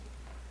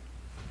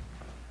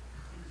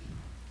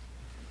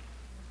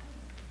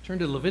Turn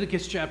to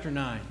Leviticus chapter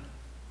 9.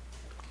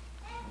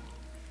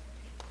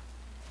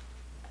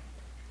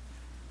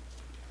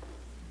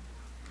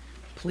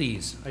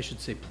 Please, I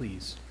should say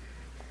please.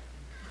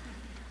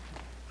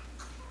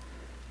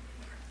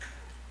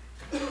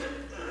 I'm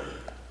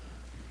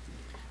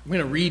going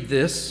to read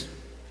this.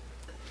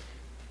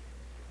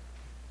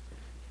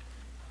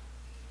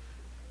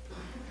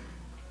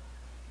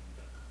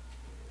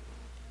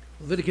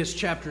 Leviticus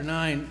chapter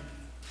 9,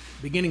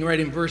 beginning right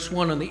in verse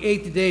 1. On the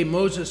 8th day,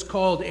 Moses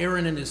called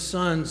Aaron and his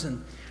sons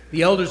and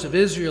the elders of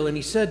Israel, and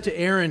he said to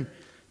Aaron,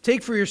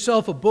 "Take for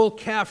yourself a bull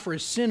calf for a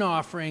sin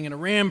offering and a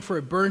ram for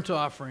a burnt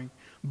offering,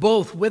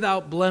 both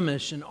without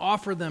blemish, and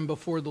offer them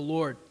before the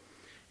Lord.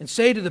 And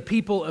say to the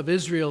people of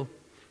Israel,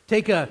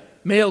 take a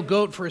male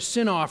goat for a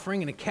sin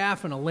offering, and a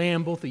calf and a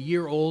lamb, both a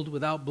year old,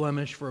 without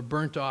blemish, for a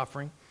burnt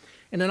offering,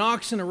 and an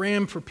ox and a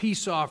ram for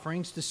peace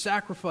offerings to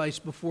sacrifice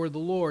before the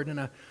Lord, and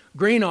a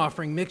grain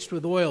offering mixed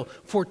with oil.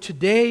 For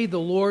today the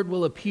Lord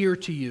will appear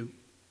to you."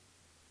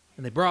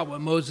 And they brought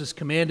what Moses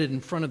commanded in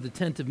front of the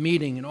tent of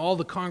meeting, and all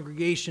the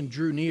congregation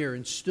drew near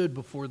and stood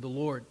before the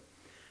Lord.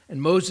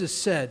 And Moses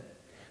said,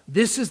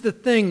 "This is the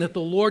thing that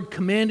the Lord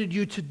commanded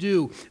you to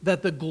do,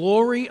 that the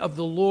glory of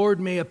the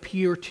Lord may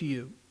appear to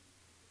you."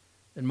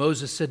 And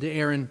Moses said to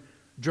Aaron,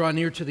 "Draw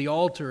near to the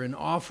altar and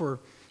offer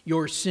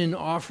your sin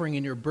offering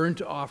and your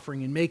burnt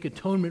offering, and make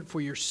atonement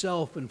for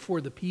yourself and for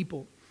the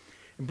people.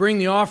 And bring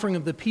the offering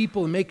of the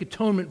people and make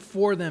atonement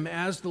for them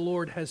as the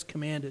Lord has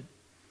commanded."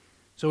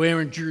 So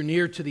Aaron drew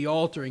near to the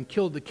altar and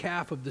killed the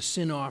calf of the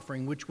sin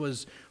offering, which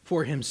was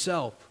for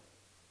himself.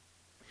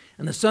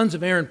 And the sons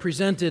of Aaron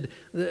presented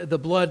the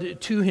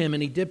blood to him,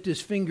 and he dipped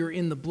his finger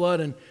in the blood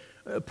and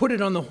put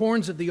it on the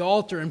horns of the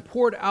altar and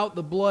poured out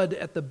the blood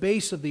at the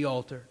base of the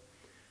altar.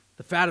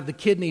 The fat of the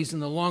kidneys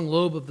and the long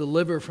lobe of the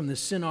liver from the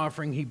sin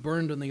offering he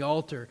burned on the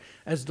altar,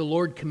 as the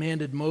Lord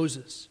commanded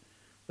Moses.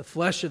 The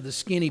flesh of the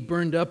skin he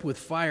burned up with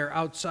fire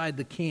outside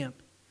the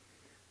camp.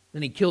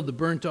 Then he killed the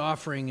burnt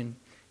offering, and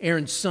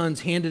Aaron's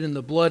sons handed him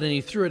the blood, and he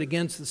threw it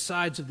against the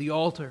sides of the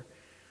altar.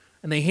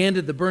 And they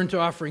handed the burnt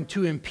offering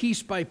to him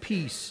piece by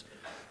piece,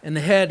 and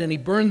the head, and he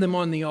burned them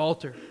on the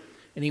altar.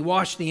 And he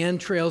washed the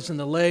entrails and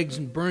the legs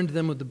and burned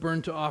them with the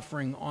burnt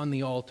offering on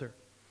the altar.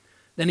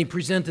 Then he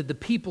presented the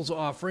people's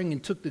offering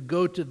and took the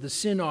goat of the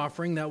sin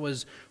offering that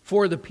was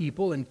for the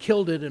people and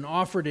killed it and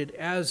offered it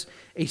as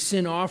a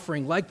sin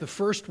offering like the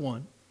first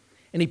one.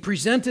 And he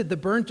presented the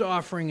burnt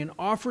offering and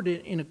offered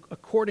it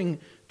according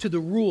to the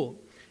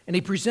rule. And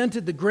he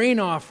presented the grain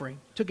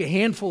offering, took a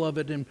handful of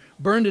it and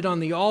burned it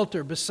on the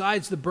altar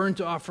besides the burnt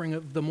offering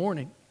of the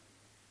morning.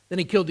 Then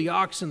he killed the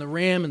ox and the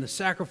ram and the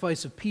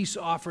sacrifice of peace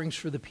offerings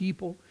for the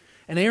people.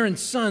 And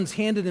Aaron's sons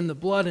handed him the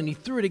blood, and he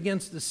threw it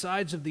against the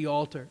sides of the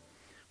altar.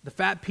 The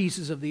fat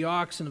pieces of the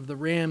ox and of the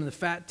ram, and the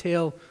fat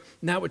tail,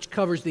 and that which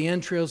covers the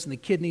entrails and the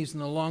kidneys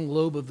and the long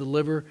lobe of the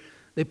liver.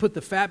 They put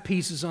the fat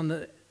pieces on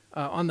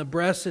the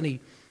breast, and he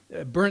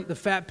burnt the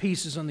fat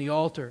pieces on the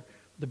altar.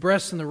 The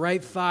breast and the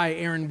right thigh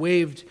Aaron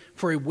waved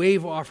for a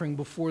wave offering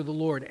before the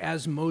Lord,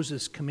 as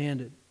Moses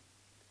commanded.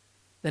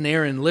 Then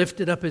Aaron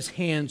lifted up his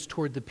hands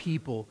toward the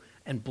people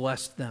and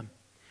blessed them.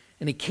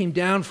 And he came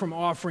down from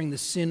offering the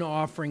sin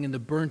offering and the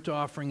burnt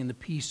offering and the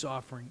peace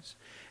offerings.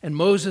 And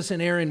Moses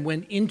and Aaron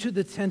went into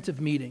the tent of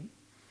meeting.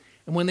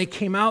 And when they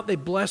came out, they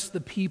blessed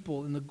the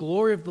people, and the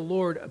glory of the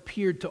Lord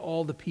appeared to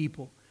all the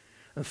people.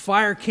 And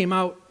fire came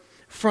out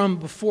from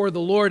before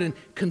the Lord and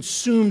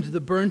consumed the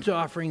burnt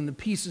offering and the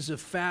pieces of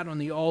fat on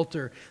the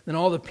altar. Then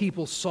all the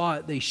people saw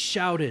it. They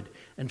shouted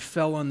and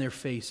fell on their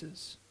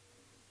faces.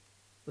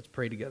 Let's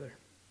pray together.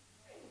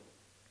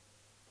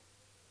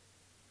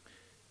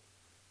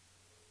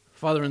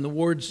 Father, in the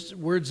words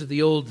of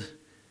the old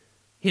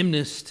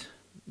hymnist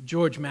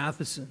George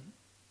Matheson,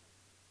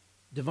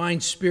 "Divine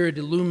Spirit,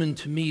 illumine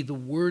to me the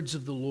words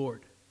of the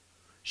Lord.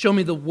 Show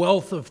me the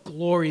wealth of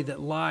glory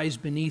that lies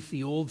beneath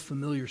the old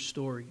familiar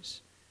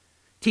stories.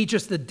 Teach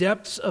us the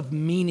depths of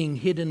meaning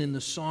hidden in the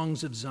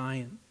songs of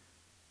Zion.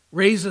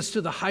 Raise us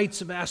to the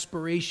heights of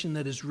aspiration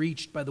that is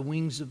reached by the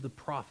wings of the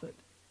prophet.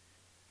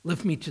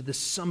 Lift me to the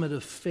summit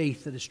of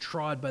faith that is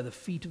trod by the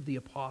feet of the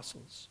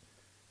apostles.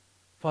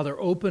 Father,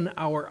 open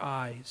our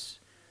eyes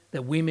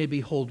that we may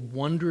behold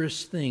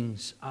wondrous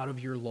things out of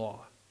your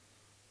law.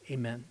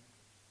 Amen."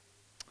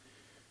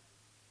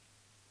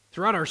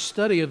 Throughout our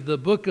study of the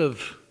book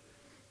of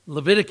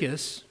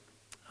Leviticus,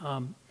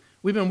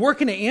 we've been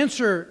working to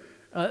answer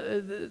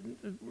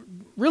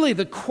really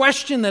the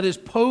question that is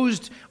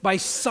posed by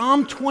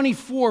Psalm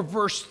 24,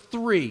 verse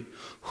 3.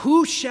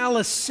 Who shall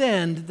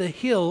ascend the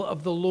hill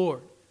of the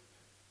Lord?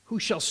 Who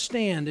shall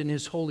stand in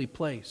his holy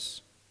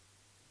place?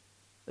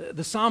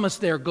 The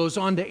psalmist there goes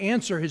on to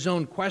answer his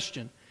own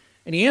question.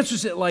 And he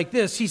answers it like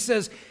this. He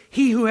says,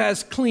 "He who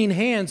has clean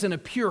hands and a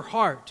pure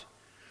heart,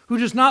 who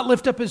does not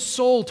lift up his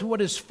soul to what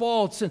is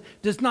false and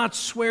does not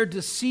swear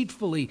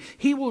deceitfully,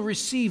 he will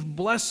receive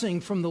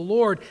blessing from the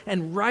Lord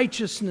and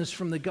righteousness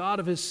from the God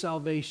of his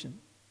salvation."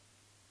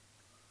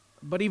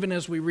 But even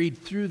as we read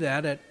through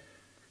that,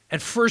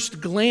 at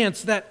first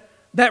glance, that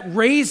that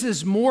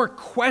raises more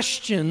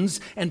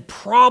questions and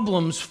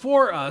problems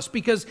for us,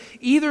 because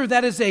either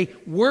that is a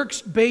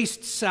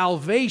works-based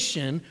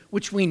salvation,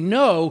 which we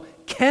know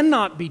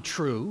cannot be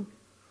true,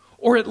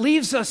 or it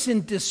leaves us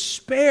in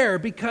despair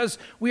because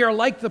we are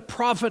like the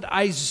prophet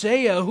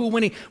Isaiah, who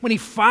when he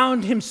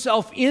found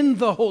himself in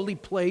the holy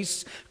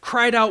place,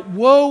 cried out,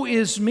 "Woe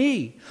is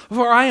me,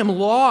 for I am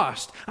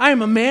lost. I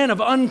am a man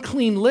of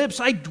unclean lips.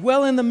 I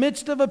dwell in the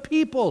midst of a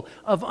people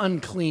of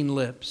unclean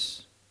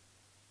lips."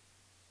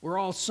 We're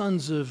all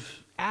sons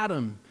of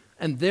Adam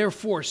and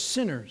therefore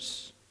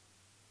sinners.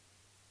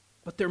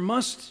 But there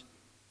must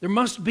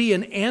be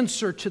an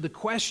answer to the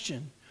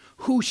question,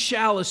 who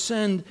shall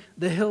ascend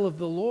the hill of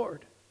the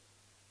Lord?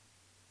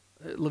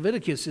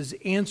 Leviticus is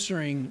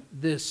answering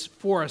this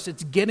for us.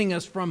 It's getting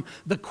us from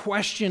the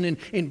question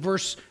in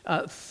verse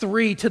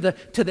 3 to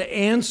the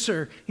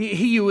answer.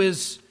 He who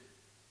is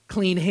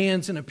clean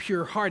hands and a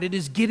pure heart. It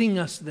is getting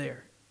us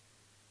there.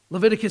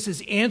 Leviticus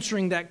is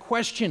answering that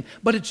question,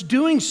 but it's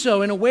doing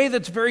so in a way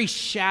that's very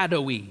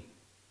shadowy,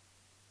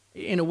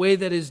 in a way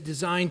that is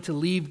designed to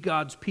leave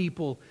God's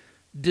people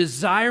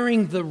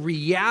desiring the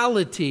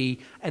reality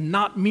and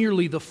not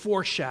merely the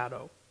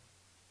foreshadow.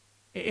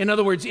 In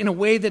other words, in a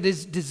way that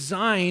is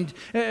designed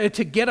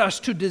to get us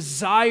to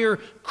desire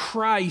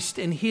Christ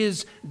and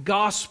His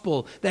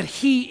gospel, that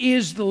He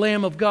is the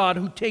Lamb of God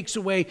who takes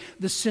away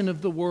the sin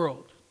of the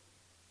world.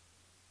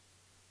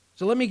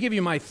 So let me give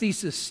you my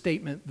thesis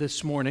statement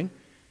this morning,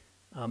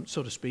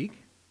 so to speak,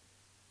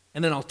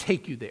 and then I'll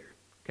take you there,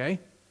 okay?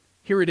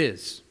 Here it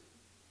is.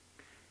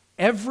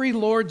 Every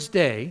Lord's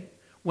Day,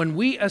 when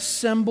we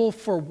assemble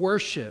for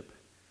worship,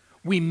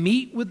 we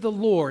meet with the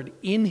Lord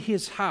in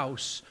His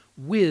house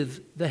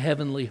with the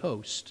heavenly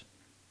host.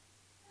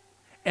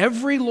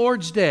 Every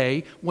Lord's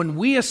Day, when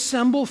we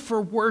assemble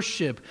for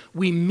worship,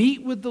 we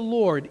meet with the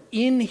Lord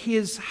in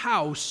His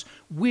house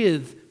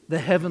with the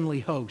heavenly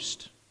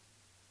host.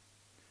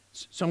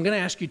 So I'm going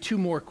to ask you two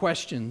more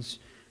questions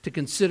to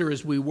consider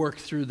as we work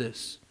through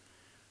this.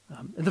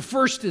 And the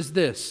first is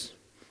this.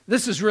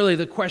 This is really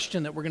the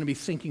question that we're going to be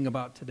thinking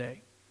about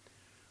today.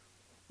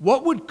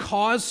 What would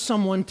cause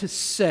someone to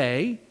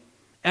say,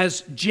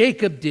 as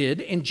Jacob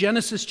did in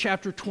Genesis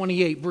chapter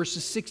 28,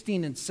 verses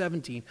 16 and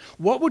 17,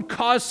 what would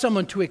cause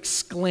someone to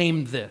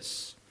exclaim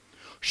this?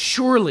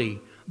 "Surely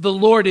the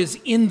Lord is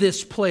in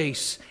this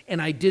place,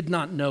 and I did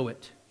not know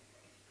it."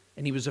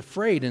 And he was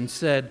afraid and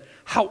said,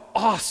 "How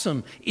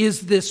awesome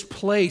is this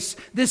place?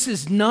 This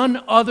is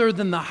none other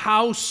than the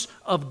house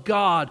of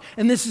God,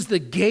 and this is the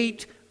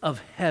gate of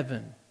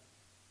heaven."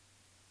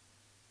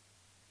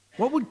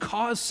 What would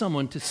cause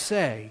someone to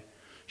say,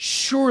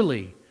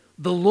 "Surely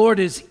the Lord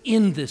is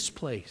in this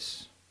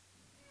place"?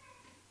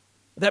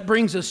 That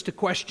brings us to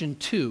question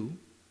 2.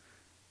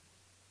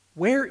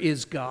 Where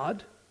is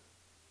God?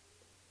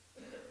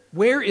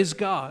 Where is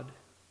God?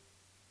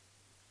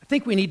 I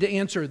think we need to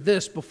answer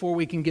this before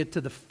we can get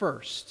to the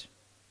first.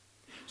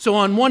 So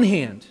on one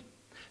hand,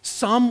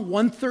 Psalm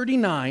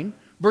 139,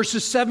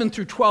 verses 7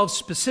 through 12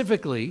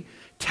 specifically,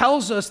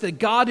 tells us that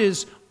God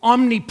is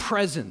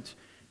omnipresent.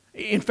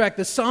 In fact,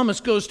 the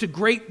psalmist goes to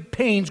great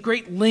pains,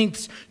 great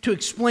lengths to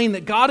explain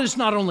that God is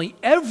not only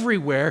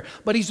everywhere,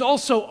 but He's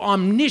also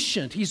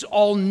omniscient. He's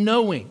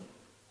all-knowing.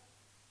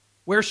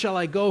 Where shall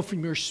I go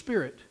from your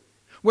spirit?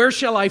 Where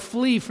shall I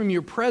flee from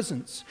your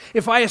presence?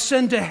 If I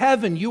ascend to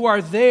heaven, you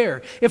are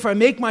there. If I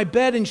make my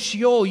bed in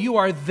Sheol, you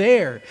are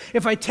there.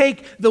 If I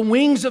take the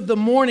wings of the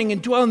morning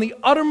and dwell in the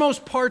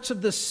uttermost parts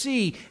of the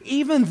sea,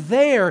 even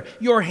there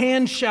your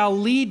hand shall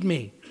lead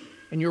me,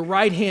 and your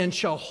right hand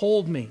shall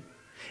hold me.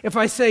 If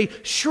I say,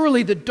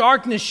 "Surely the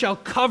darkness shall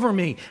cover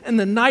me, and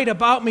the light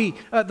about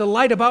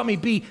me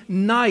be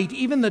night,"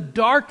 even the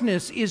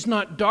darkness is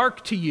not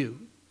dark to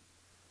you,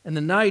 and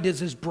the night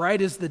is as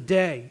bright as the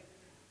day,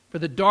 for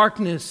the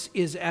darkness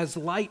is as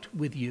light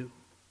with you.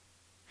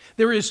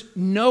 There is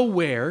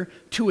nowhere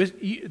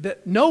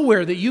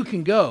that you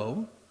can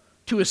go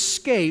to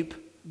escape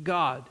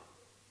God.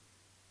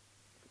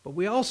 But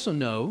we also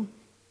know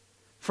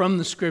from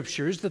the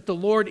Scriptures that the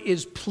Lord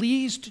is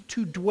pleased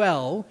to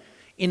dwell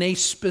in a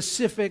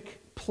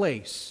specific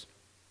place.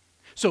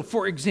 So,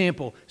 for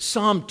example,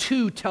 Psalm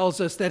 2 tells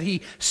us that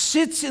He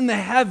sits in the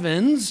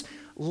heavens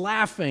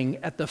laughing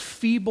at the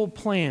feeble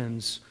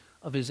plans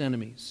of His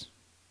enemies.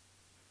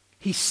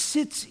 He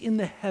sits in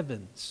the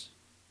heavens.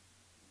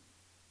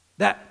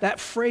 That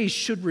phrase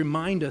should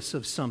remind us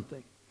of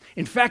something.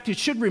 In fact, it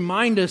should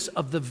remind us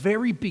of the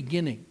very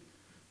beginning.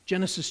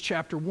 Genesis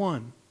chapter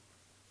 1.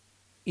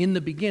 In the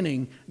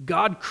beginning,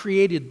 God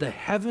created the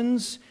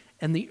heavens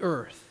and the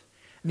earth.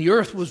 And the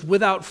earth was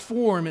without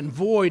form and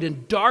void,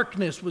 and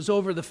darkness was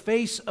over the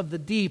face of the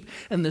deep,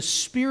 and the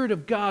Spirit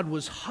of God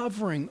was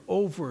hovering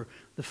over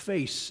the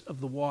face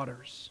of the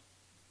waters.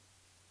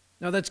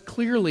 Now that's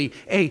clearly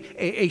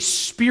a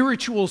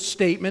spiritual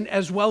statement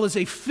as well as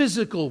a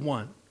physical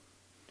one.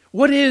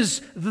 What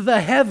is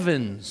the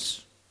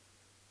heavens?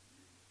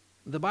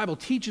 The Bible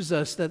teaches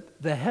us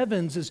that the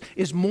heavens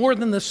is more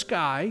than the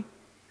sky.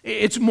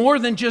 It's more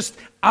than just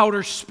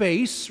outer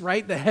space,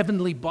 right? The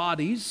heavenly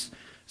bodies.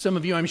 Some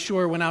of you, I'm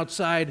sure, went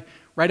outside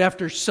right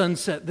after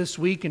sunset this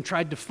week and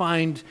tried to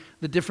find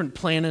the different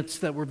planets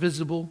that were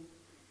visible.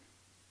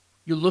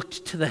 You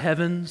looked to the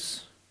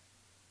heavens.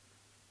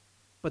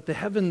 But the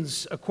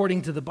heavens,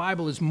 according to the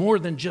Bible, is more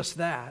than just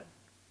that.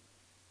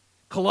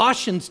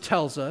 Colossians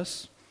tells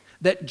us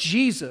that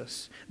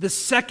Jesus, the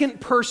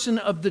second person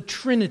of the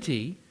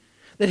Trinity,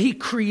 that he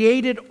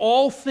created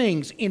all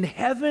things in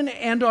heaven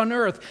and on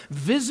earth,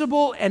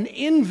 visible and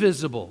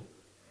invisible.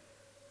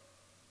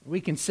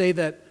 We can say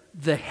that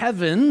the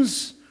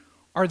heavens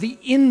are the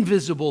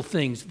invisible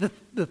things,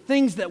 the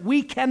things that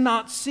we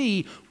cannot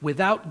see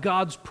without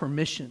God's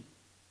permission.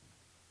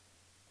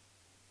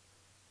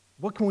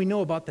 What can we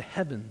know about the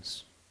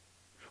heavens?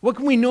 What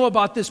can we know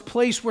about this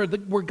place where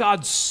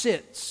God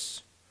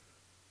sits?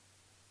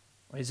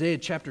 Isaiah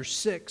chapter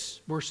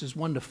 6, verses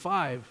 1 to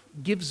 5,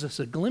 gives us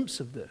a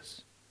glimpse of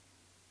this.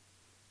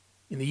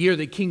 In the year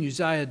that King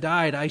Uzziah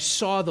died, I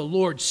saw the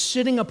Lord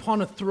sitting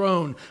upon a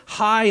throne,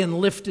 high and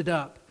lifted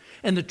up,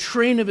 and the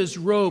train of his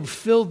robe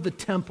filled the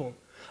temple.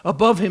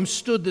 Above him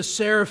stood the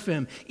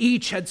seraphim.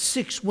 Each had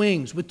 6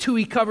 wings. With 2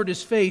 he covered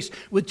his face,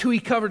 with 2 he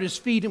covered his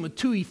feet, and with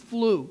 2 he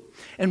flew.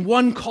 And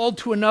one called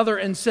to another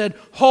and said,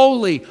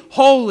 Holy,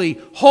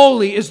 holy,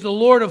 holy is the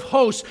Lord of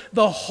hosts.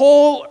 The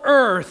whole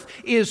earth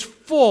is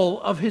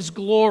full of his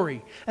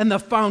glory. And the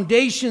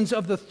foundations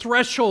of the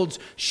thresholds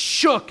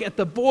shook at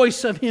the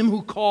voice of him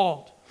who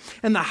called.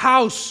 And the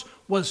house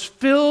was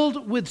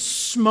filled with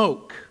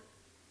smoke.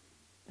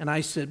 And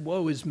I said,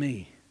 Woe is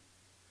me,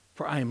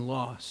 for I am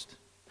lost.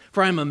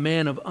 For I am a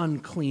man of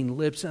unclean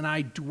lips, and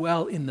I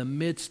dwell in the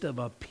midst of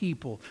a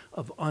people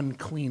of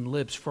unclean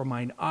lips. For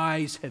mine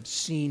eyes have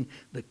seen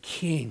the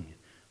King,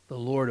 the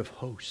Lord of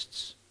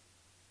hosts.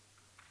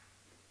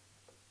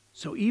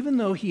 So even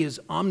though he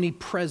is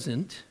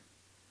omnipresent,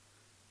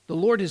 the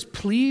Lord is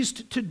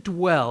pleased to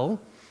dwell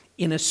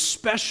in a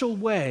special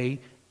way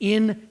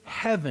in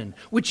heaven,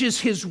 which is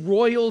his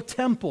royal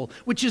temple,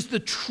 which is the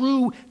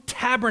true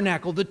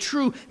tabernacle, the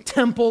true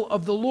temple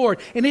of the Lord.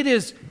 And it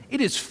is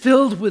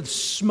filled with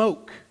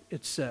smoke,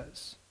 it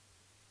says.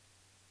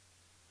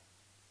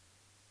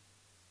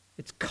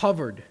 It's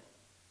covered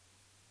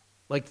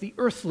like the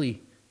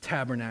earthly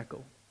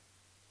tabernacle.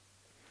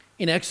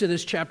 In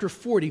Exodus chapter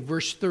 40,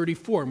 verse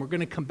 34, and we're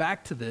going to come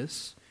back to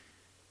this,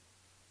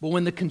 but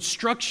when the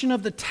construction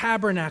of the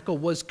tabernacle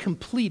was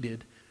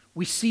completed,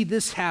 we see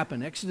this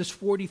happen, Exodus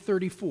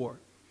 40:34.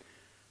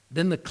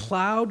 Then the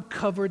cloud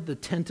covered the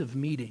tent of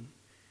meeting,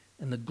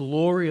 and the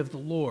glory of the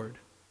Lord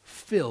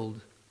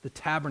filled the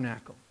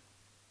tabernacle.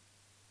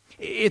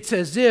 It's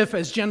as if,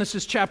 as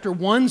Genesis chapter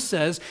 1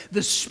 says,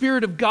 the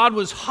Spirit of God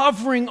was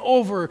hovering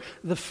over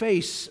the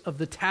face of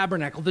the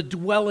tabernacle, the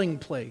dwelling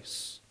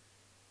place.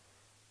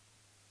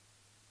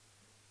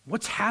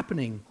 What's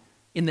happening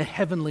in the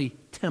heavenly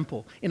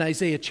temple in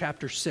Isaiah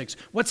chapter 6?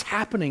 What's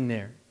happening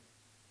there?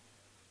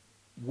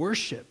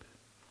 Worship.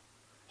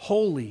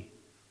 Holy,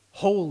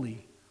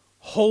 holy,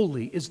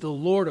 holy is the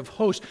Lord of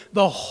hosts.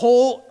 The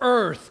whole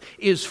earth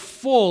is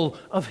full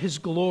of his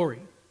glory.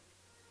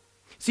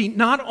 See,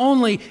 not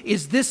only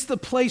is this the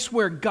place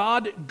where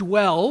God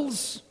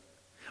dwells,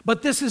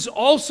 but this is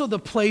also the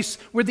place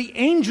where the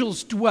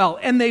angels dwell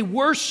and they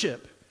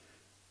worship.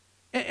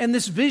 And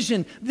this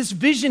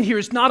vision here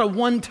is not a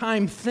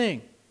one-time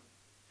thing.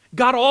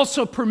 God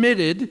also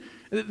permitted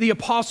the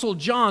Apostle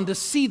John to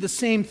see the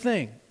same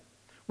thing.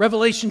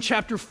 Revelation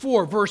chapter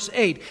 4, verse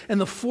 8, and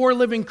the 4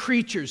 living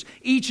creatures,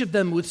 each of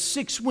them with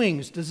 6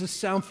 wings, does this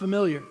sound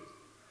familiar?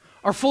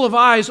 Are full of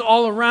eyes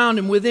all around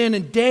and within,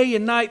 and day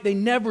and night they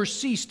never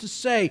cease to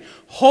say,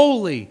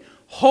 Holy,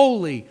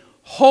 holy,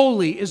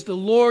 holy is the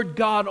Lord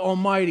God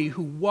Almighty,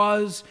 who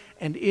was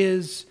and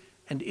is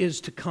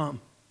to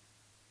come.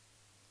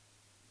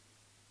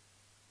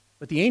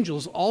 But the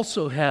angels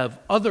also have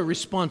other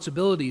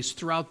responsibilities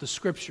throughout the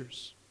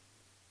Scriptures.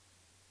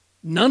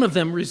 None of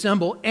them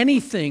resemble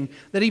anything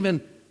that even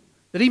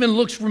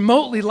looks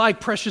remotely like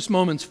Precious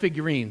Moments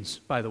figurines,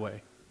 by the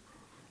way.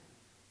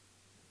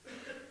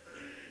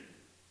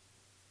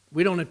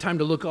 We don't have time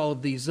to look all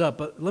of these up,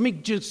 but let me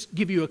just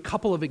give you a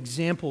couple of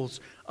examples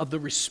of the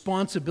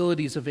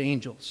responsibilities of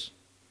angels.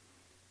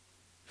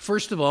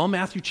 First of all,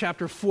 Matthew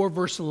chapter 4,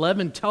 verse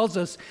 11 tells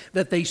us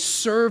that they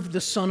serve the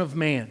Son of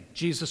Man,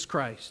 Jesus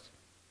Christ.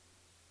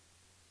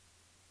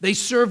 They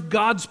serve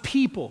God's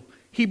people.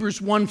 Hebrews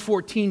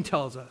 1:14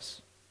 tells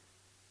us.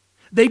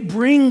 They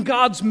bring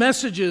God's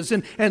messages,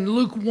 and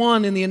Luke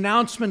 1 in the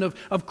announcement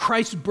of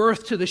Christ's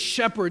birth to the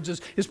shepherds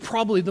is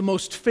probably the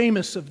most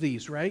famous of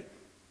these, right?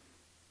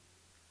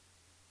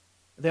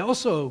 They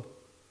also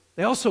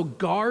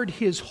guard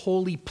his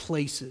holy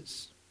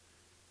places.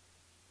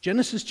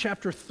 Genesis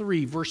chapter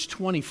 3, verse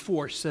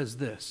 24 says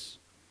this.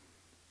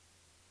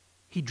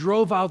 He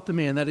drove out the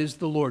man, that is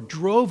the Lord,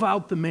 drove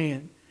out the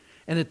man.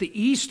 And at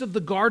the east of the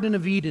Garden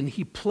of Eden,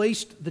 he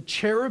placed the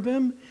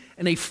cherubim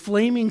and a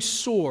flaming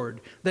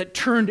sword that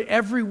turned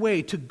every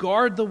way to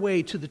guard the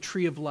way to the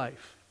tree of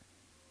life.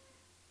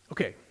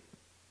 Okay,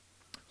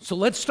 so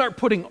let's start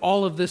putting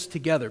all of this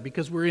together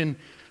because we're in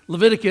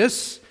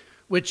Leviticus.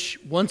 which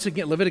once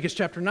again, Leviticus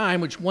chapter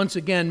 9, which once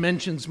again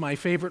mentions my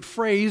favorite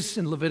phrase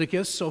in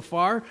Leviticus so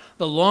far,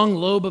 the long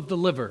lobe of the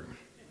liver.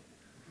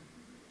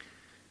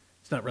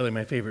 It's not really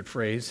my favorite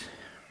phrase,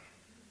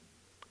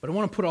 but I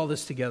want to put all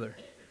this together.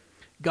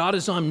 God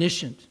is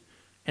omniscient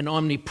and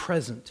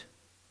omnipresent,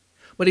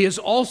 but he has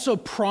also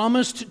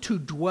promised to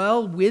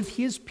dwell with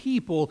his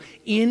people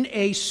in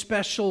a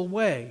special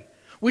way,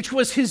 which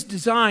was his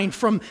design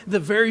from the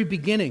very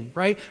beginning,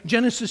 right?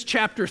 Genesis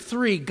chapter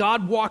 3,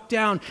 God walked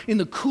down in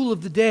the cool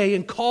of the day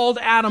and called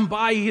Adam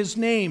by his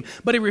name,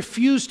 but he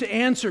refused to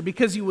answer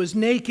because he was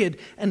naked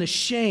and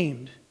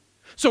ashamed.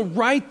 So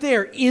right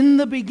there in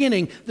the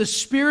beginning, the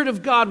Spirit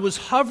of God was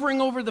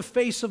hovering over the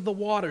face of the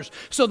waters.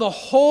 So the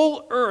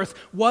whole earth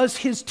was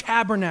his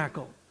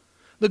tabernacle.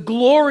 The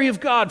glory of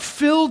God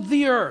filled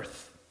the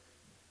earth.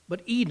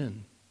 But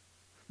Eden,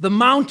 the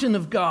mountain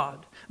of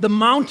God, the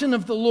mountain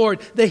of the Lord,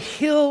 the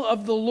hill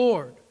of the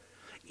Lord.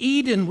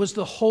 Eden was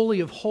the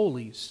Holy of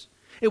Holies.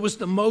 It was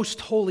the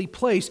most holy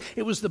place.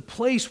 It was the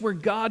place where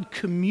God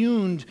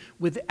communed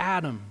with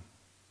Adam.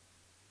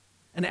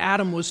 And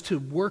Adam was to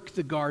work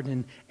the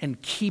garden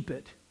and keep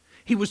it.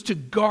 He was to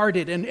guard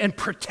it and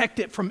protect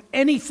it from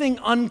anything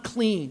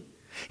unclean.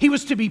 He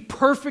was to be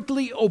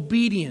perfectly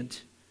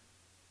obedient,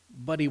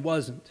 but he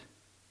wasn't.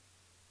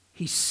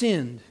 He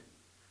sinned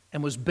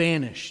and was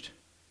banished.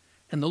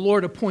 And the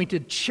Lord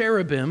appointed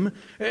cherubim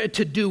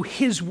to do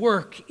his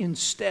work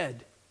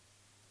instead.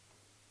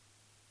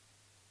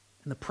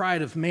 And the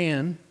pride of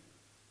man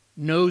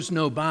knows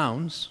no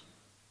bounds.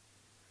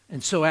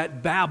 And so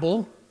at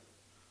Babel,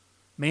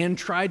 man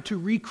tried to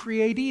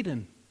recreate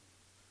Eden.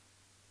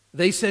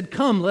 They said,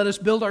 "Come, let us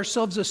build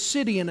ourselves a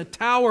city and a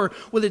tower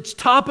with its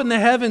top in the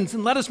heavens,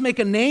 and let us make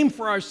a name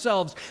for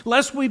ourselves,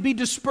 lest we be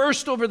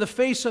dispersed over the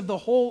face of the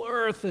whole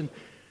earth." And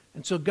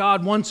so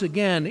God once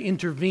again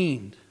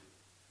intervened.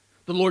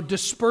 The Lord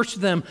dispersed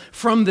them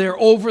from there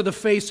over the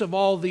face of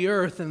all the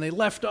earth, and they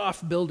left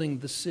off building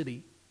the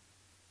city.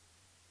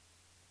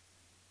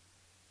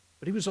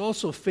 But he was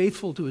also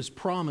faithful to his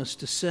promise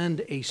to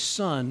send a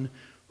son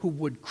who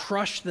would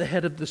crush the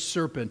head of the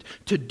serpent,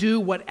 to do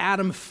what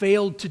Adam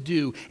failed to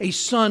do, a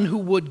son who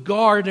would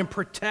guard and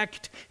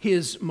protect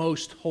his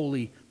most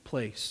holy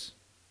place.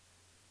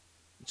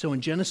 So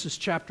in Genesis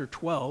chapter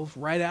 12,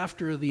 right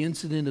after the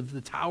incident of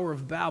the Tower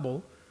of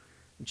Babel,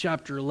 in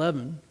chapter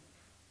 11,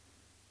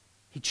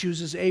 he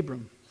chooses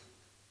Abram.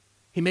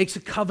 He makes a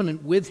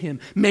covenant with him,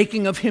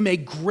 making of him a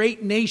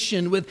great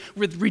nation with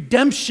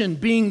redemption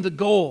being the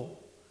goal.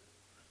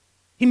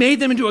 He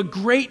made them into a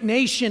great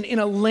nation in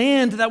a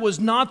land that was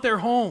not their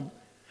home.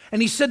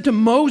 And he said to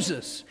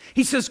Moses,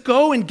 he says,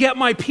 "Go and get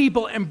my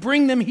people and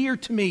bring them here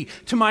to me,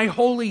 to my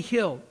holy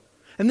hill."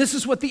 And this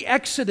is what the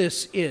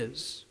Exodus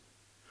is.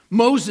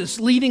 Moses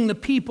leading the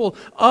people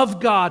of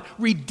God,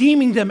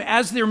 redeeming them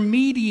as their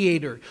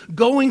mediator,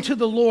 going to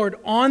the Lord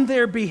on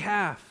their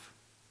behalf.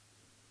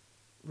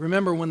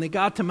 Remember, when they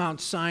got to Mount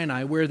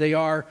Sinai, where they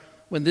are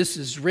when this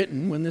is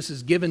written, when this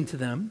is given to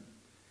them,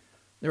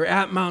 they're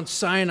at Mount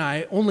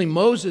Sinai. Only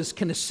Moses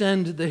can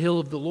ascend the hill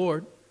of the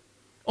Lord.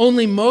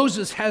 Only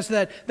Moses has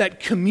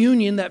that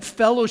communion, that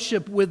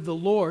fellowship with the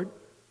Lord.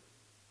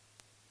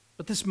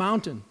 But this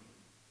mountain,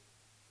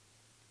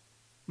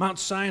 Mount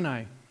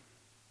Sinai,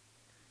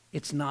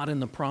 it's not in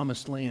the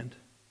promised land.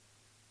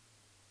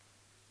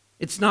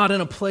 It's not in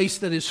a place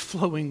that is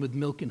flowing with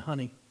milk and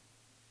honey.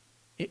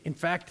 In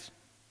fact,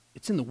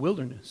 it's in the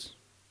wilderness.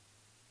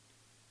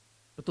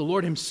 But the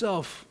Lord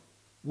himself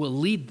will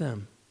lead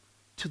them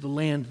to the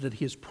land that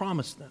he has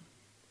promised them.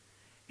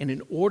 And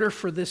in order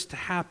for this to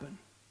happen,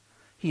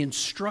 he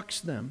instructs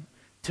them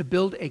to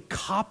build a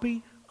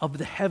copy of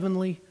the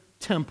heavenly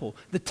temple,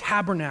 the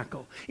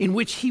tabernacle, in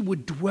which he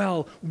would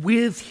dwell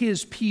with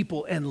his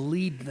people and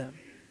lead them.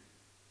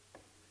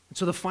 And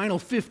so the final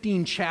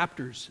 15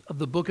 chapters of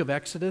the book of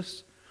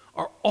Exodus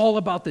are all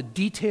about the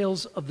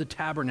details of the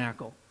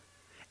tabernacle.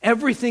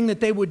 Everything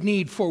that they would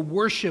need for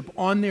worship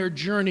on their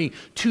journey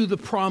to the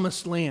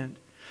promised land.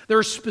 There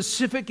are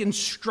specific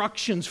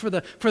instructions for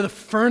the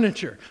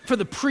furniture, for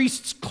the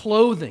priest's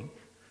clothing.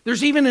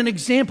 There's even an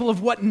example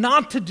of what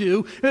not to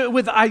do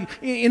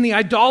in the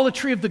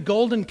idolatry of the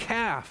golden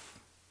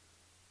calf.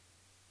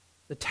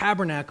 The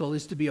tabernacle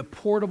is to be a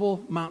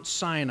portable Mount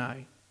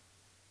Sinai.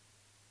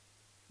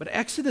 But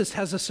Exodus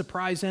has a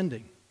surprise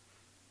ending.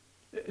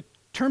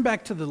 Turn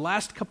back to the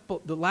last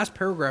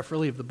paragraph,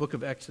 really, of the book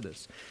of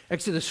Exodus.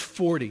 Exodus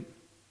 40.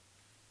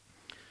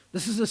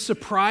 This is a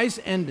surprise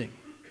ending.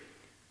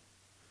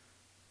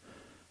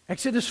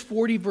 Exodus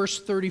 40,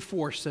 verse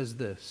 34 says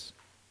this.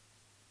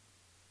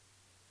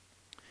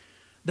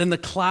 Then the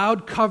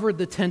cloud covered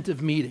the tent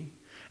of meeting,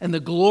 and the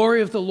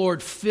glory of the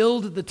Lord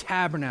filled the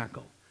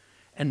tabernacle.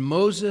 And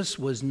Moses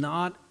was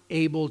not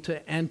able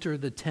to enter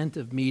the tent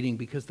of meeting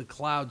because the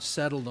cloud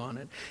settled on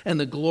it, and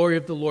the glory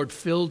of the Lord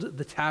filled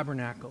the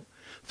tabernacle.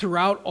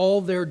 throughout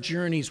all their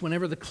journeys.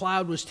 Whenever the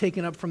cloud was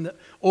taken up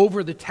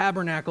over the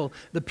tabernacle,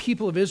 the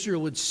people of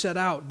Israel would set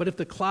out. But if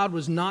the cloud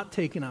was not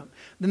taken up,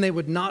 then they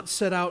would not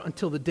set out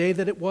until the day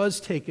that it was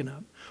taken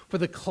up. For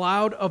the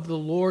cloud of the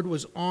Lord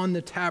was on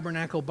the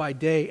tabernacle by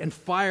day, and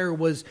fire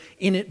was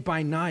in it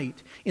by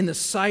night, in the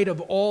sight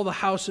of all the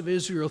house of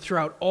Israel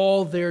throughout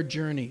all their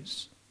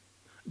journeys.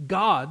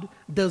 God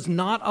does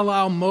not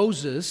allow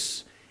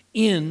Moses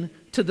in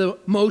to the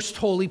most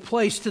holy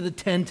place, to the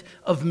tent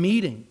of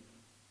meeting.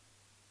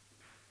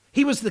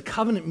 He was the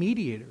covenant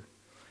mediator.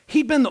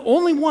 He'd been the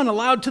only one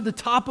allowed to the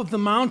top of the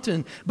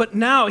mountain, but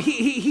now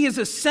he has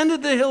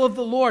ascended the hill of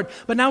the Lord,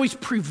 but now he's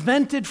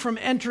prevented from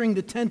entering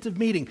the tent of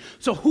meeting.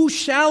 So who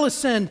shall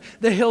ascend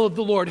the hill of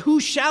the Lord?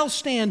 Who shall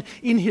stand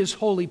in his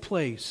holy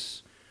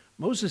place?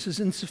 Moses is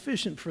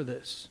insufficient for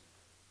this.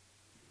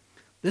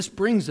 This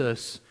brings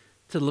us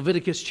to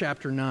Leviticus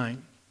chapter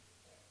 9.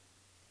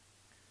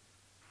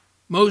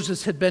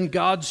 Moses had been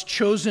God's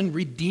chosen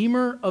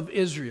redeemer of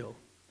Israel,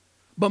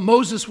 but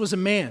Moses was a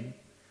man.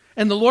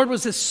 And the Lord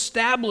was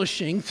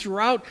establishing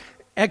throughout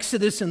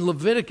Exodus and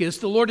Leviticus,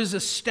 the Lord is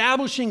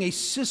establishing a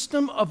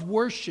system of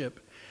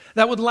worship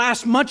that would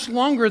last much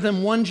longer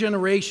than one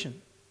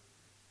generation.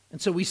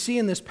 And so we see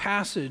in this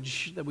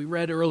passage that we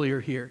read earlier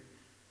here,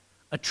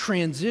 a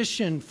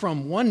transition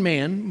from one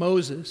man,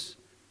 Moses,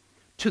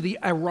 to the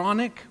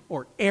Aaronic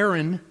or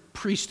Aaron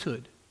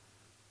priesthood.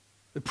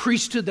 The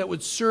priesthood that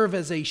would serve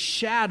as a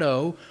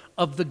shadow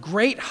of the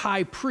great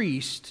high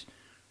priest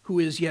who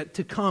is yet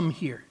to come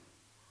here.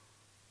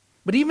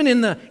 But even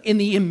in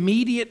the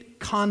immediate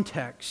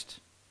context,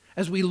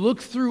 as we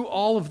look through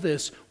all of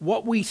this,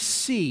 what we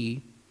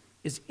see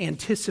is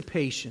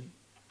anticipation.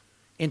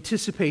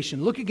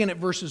 Anticipation. Look again at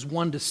verses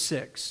 1 to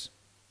 6.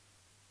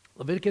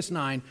 Leviticus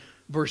 9,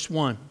 verse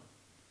 1.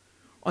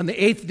 On the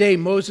 8th day,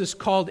 Moses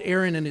called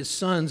Aaron and his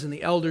sons and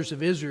the elders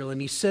of Israel,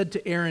 and he said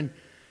to Aaron,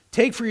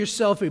 "Take for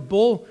yourself a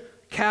bull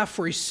calf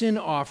for a sin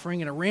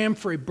offering and a ram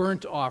for a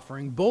burnt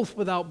offering, both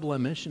without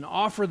blemish, and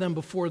offer them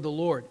before the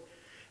Lord.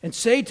 And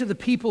say to the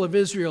people of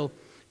Israel,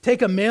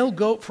 take a male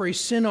goat for a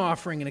sin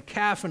offering and a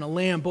calf and a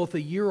lamb, both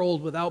a year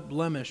old without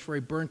blemish, for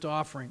a burnt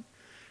offering,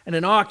 and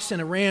an ox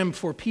and a ram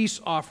for peace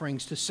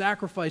offerings to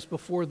sacrifice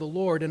before the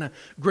Lord, and a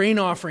grain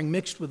offering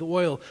mixed with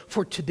oil.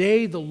 For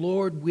today the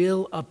Lord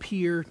will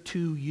appear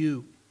to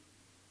you."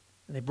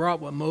 And they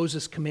brought what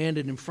Moses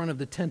commanded in front of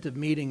the tent of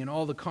meeting, and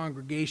all the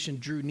congregation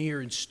drew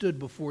near and stood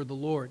before the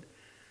Lord.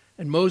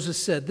 And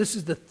Moses said, "This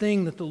is the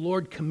thing that the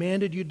Lord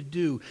commanded you to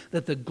do,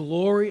 that the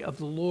glory of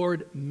the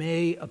Lord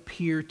may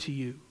appear to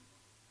you."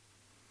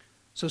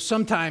 So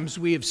sometimes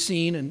we have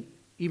seen, and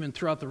even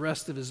throughout the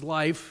rest of his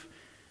life,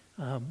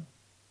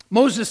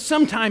 Moses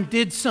sometimes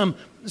did some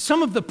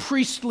of the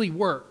priestly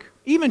work,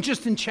 even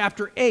just in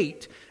chapter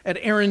 8 at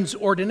Aaron's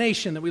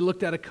ordination that we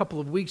looked at a couple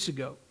of weeks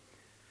ago.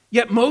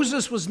 Yet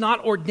Moses was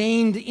not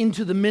ordained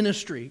into the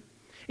ministry.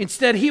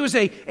 Instead, he was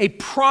a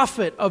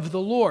prophet of the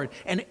Lord,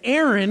 and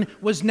Aaron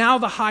was now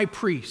the high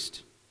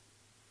priest.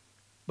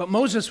 But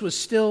Moses was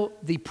still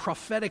the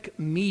prophetic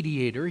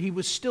mediator. He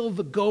was still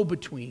the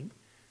go-between.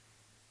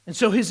 And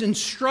so his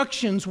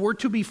instructions were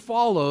to be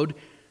followed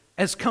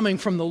as coming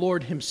from the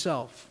Lord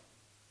himself.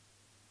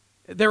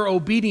 Their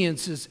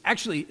obedience is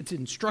actually, it's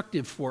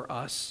instructive for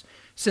us,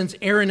 since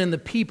Aaron and the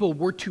people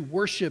were to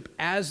worship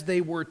as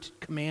they were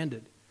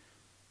commanded.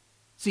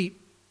 See,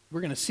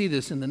 we're going to see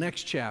this in the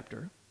next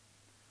chapter.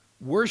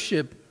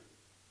 Worship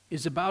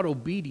is about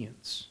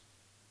obedience,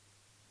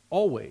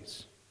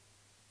 always.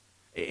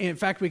 In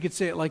fact, we could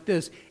say it like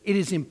this: it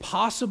is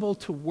impossible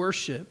to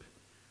worship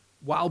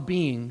while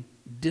being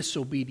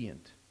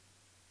disobedient.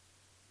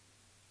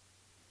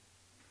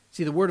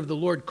 See, the word of the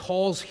Lord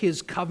calls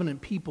his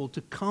covenant people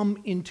to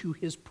come into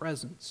his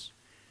presence.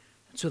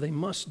 And so they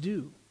must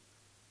do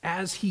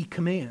as he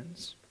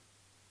commands.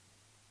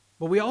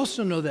 But we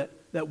also know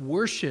that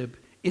worship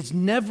is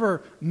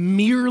never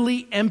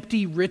merely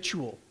empty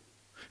ritual,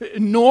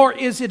 nor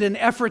is it an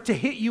effort to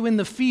hit you in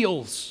the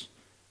feels.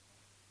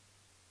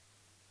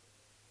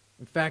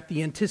 In fact,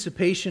 the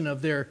anticipation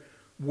of their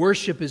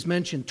worship is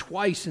mentioned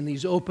twice in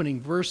these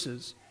opening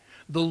verses.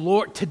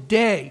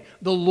 Today,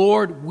 the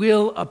Lord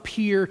will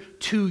appear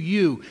to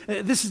you.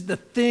 This is the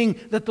thing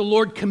that the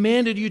Lord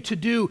commanded you to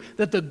do,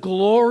 that the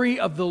glory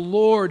of the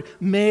Lord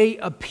may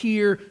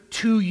appear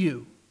to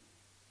you.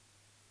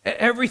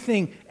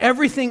 Everything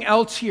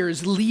else here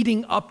is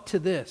leading up to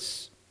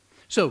this.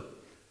 So,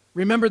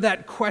 remember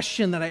that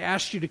question that I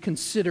asked you to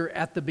consider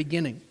at the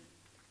beginning.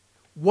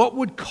 What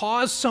would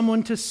cause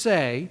someone to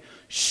say,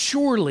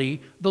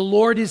 surely the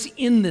Lord is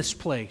in this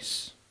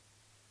place?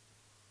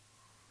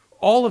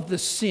 All of the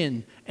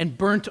sin and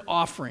burnt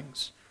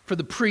offerings for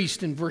the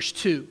priest in verse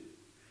 2,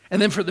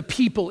 and then for the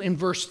people in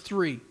verse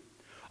 3.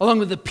 Along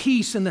with the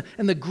peace and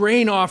the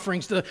grain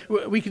offerings,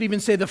 we could even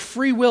say the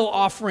free will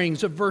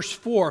offerings of verse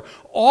 4.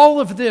 All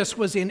of this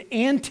was in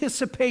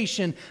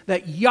anticipation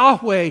that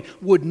Yahweh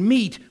would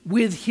meet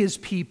with his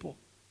people.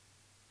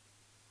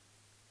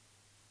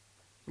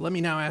 Let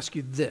me now ask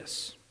you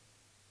this.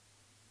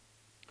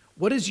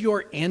 What is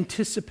your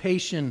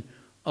anticipation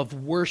of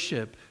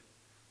worship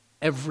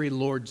every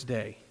Lord's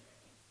Day?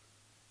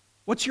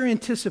 What's your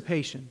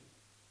anticipation?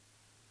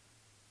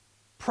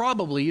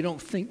 Probably you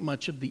don't think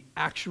much of the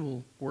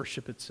actual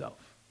worship itself.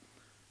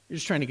 You're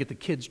just trying to get the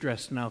kids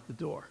dressed and out the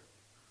door,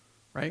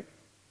 right?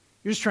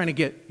 You're just trying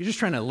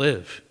to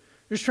live.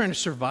 You're just trying to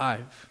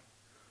survive,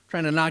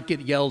 trying to not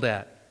get yelled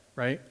at,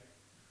 right?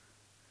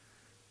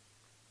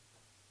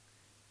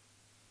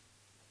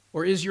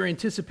 Or is your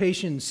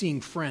anticipation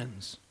seeing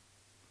friends,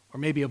 or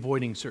maybe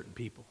avoiding certain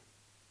people?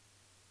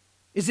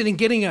 Is it in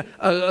getting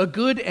a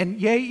good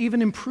and yea,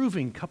 even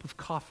improving cup of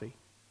coffee?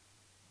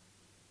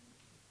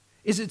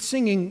 Is it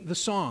singing the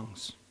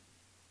songs?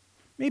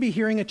 Maybe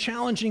hearing a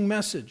challenging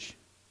message?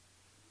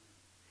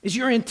 Is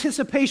your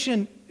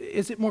anticipation,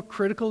 is it more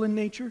critical in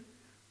nature?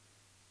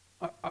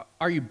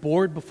 Are you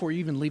bored before you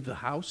even leave the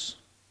house?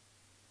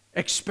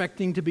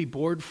 Expecting to be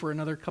bored for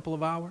another couple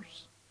of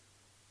hours?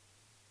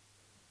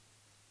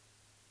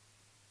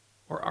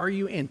 Or are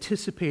you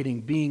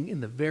anticipating being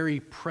in the very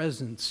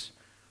presence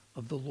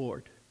of the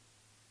Lord?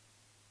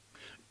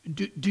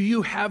 Do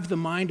you have the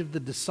mind of the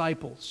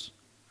disciples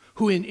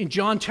who in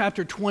John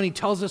chapter 20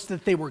 tells us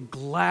that they were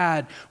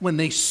glad when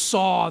they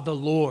saw the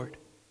Lord?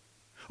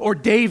 Or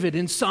David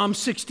in Psalm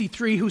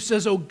 63 who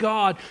says, "O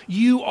God,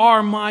 you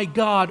are my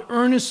God.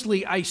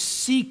 Earnestly I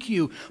seek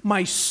you.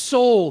 My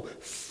soul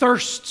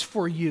thirsts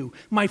for you.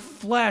 My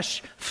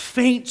flesh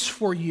faints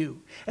for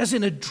you. As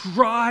in a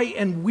dry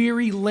and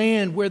weary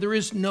land where there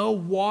is no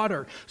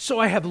water. So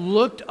I have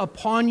looked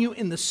upon you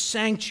in the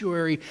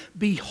sanctuary,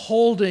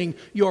 beholding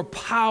your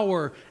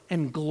power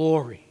and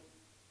glory."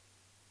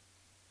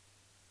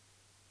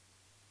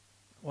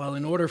 Well,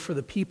 in order for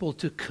the people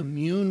to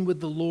commune with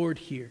the Lord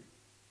here,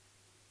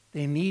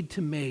 they need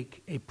to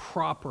make a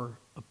proper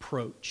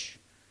approach.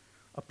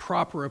 A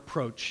proper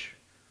approach.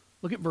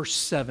 Look at verse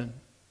 7.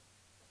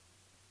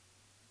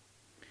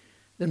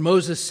 Then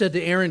Moses said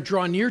to Aaron,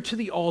 "Draw near to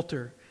the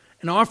altar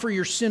and offer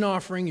your sin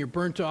offering, your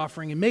burnt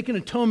offering, and make an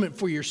atonement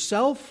for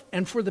yourself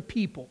and for the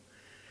people.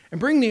 And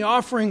bring the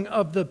offering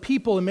of the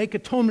people and make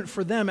atonement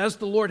for them as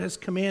the Lord has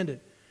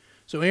commanded."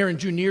 So Aaron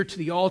drew near to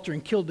the altar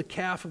and killed the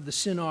calf of the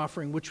sin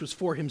offering, which was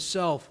for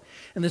himself.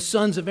 And the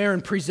sons of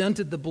Aaron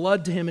presented the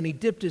blood to him, and he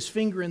dipped his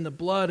finger in the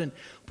blood and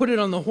put it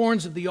on the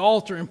horns of the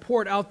altar and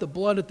poured out the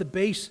blood at the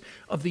base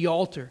of the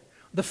altar.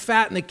 The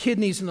fat and the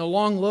kidneys and the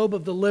long lobe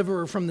of the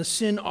liver from the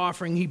sin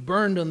offering he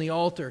burned on the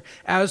altar,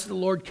 as the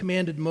Lord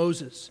commanded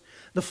Moses.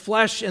 The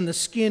flesh and the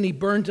skin he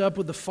burned up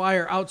with the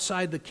fire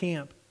outside the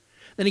camp.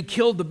 Then he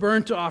killed the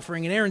burnt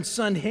offering, and Aaron's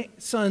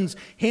sons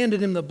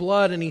handed him the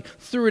blood, and he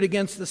threw it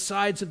against the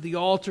sides of the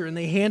altar, and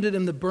they handed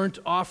him the burnt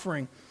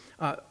offering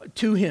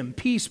to him,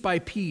 piece by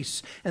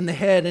piece, and the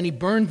head, and he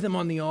burned them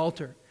on the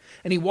altar.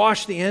 And he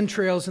washed the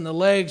entrails and the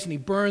legs, and he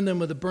burned them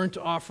with a burnt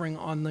offering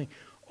on the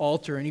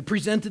altar. And he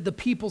presented the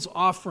people's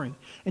offering,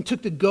 and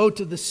took the goat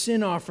of the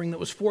sin offering that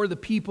was for the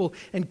people,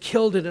 and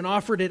killed it, and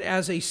offered it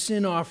as a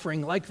sin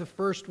offering, like the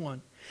first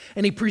one.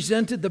 And he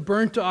presented the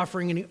burnt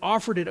offering, and he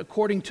offered it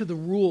according to the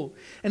rule.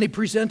 And he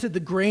presented the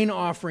grain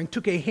offering,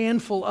 took a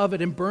handful of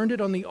it, and burned it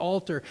on the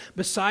altar,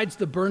 besides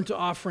the burnt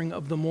offering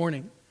of the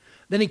morning.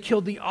 Then he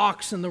killed the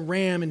ox and the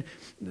ram, and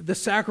the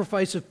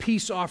sacrifice of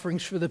peace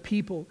offerings for the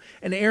people.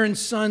 And Aaron's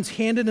sons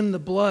handed him the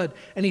blood,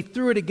 and he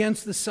threw it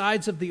against the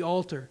sides of the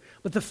altar.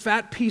 But the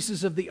fat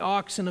pieces of the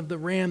ox and of the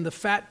ram, the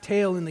fat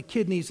tail and the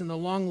kidneys and the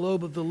long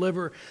lobe of the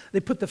liver, they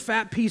put the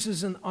fat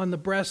pieces on the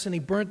breasts, and he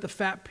burnt the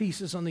fat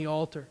pieces on the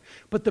altar.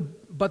 But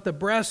the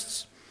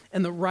breasts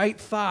and the right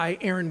thigh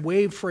Aaron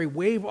waved for a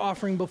wave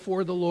offering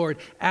before the Lord,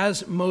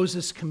 as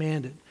Moses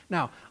commanded.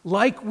 Now,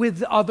 like with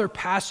the other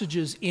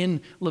passages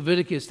in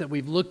Leviticus that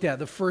we've looked at,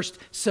 the first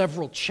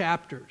several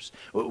chapters,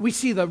 we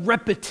see the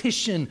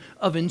repetition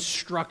of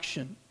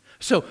instruction.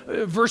 So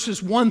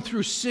verses 1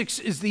 through 6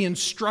 is the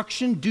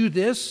instruction, do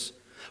this,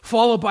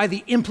 followed by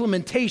the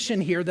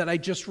implementation here that I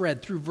just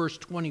read through verse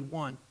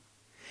 21.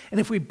 And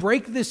if we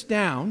break this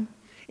down,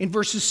 in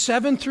verses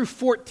 7 through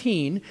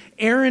 14,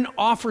 Aaron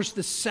offers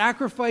the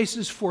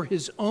sacrifices for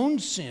his own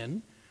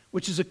sin,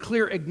 which is a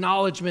clear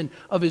acknowledgement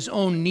of his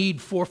own need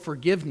for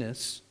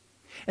forgiveness.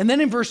 And then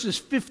in verses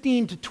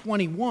 15 to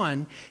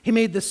 21, he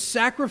made the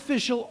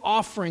sacrificial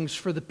offerings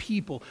for the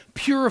people,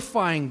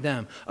 purifying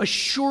them,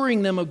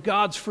 assuring them of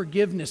God's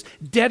forgiveness,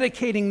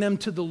 dedicating them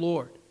to the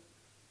Lord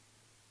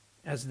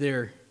as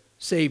their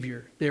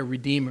Savior, their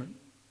Redeemer,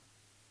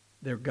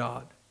 their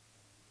God.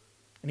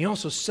 And he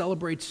also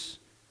celebrates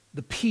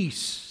the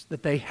peace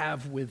that they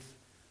have with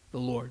the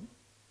Lord.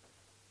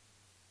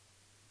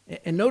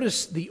 And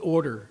notice the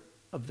order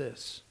of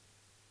this.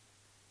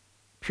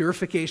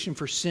 Purification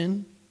for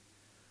sin,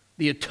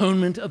 the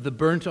atonement of the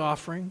burnt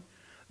offering,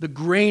 the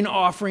grain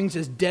offerings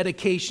as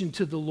dedication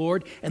to the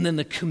Lord, and then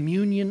the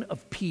communion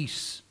of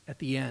peace at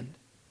the end.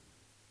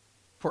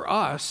 For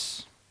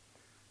us,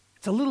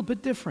 it's a little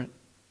bit different.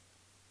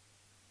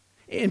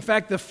 In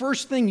fact, the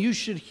first thing you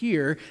should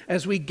hear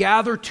as we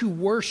gather to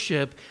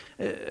worship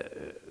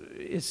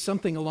is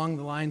something along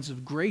the lines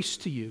of grace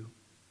to you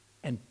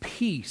and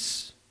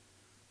peace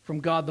from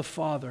God the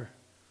Father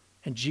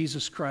and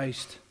Jesus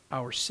Christ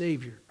our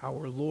Savior,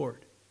 our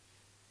Lord.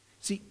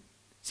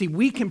 See,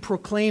 we can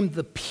proclaim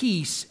the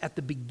peace at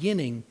the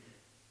beginning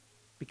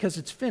because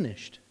it's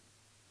finished.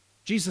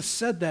 Jesus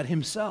said that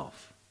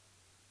himself.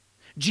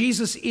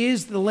 Jesus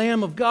is the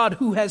Lamb of God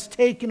who has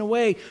taken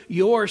away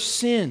your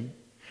sin.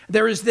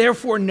 There is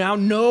therefore now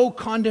no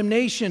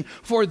condemnation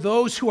for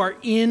those who are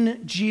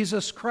in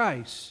Jesus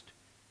Christ.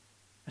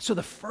 And so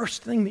the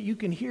first thing that you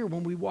can hear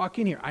when we walk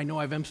in here, I know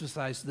I've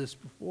emphasized this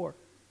before,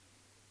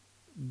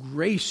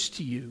 grace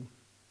to you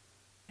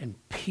and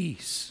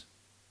peace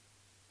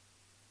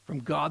from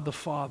God the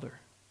Father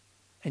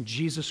and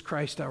Jesus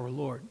Christ our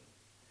Lord.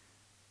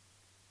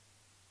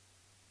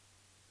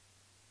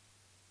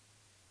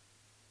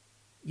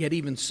 Yet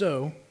even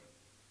so,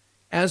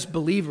 as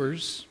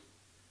believers,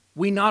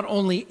 we not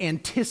only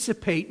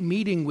anticipate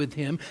meeting with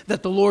him,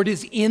 that the Lord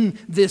is in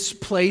this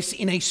place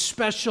in a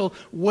special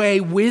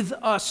way with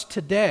us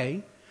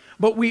today,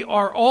 but we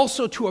are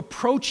also to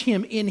approach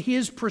him in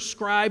his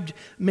prescribed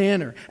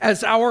manner,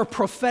 as our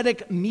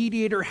prophetic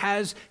mediator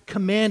has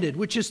commanded,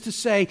 which is to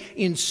say,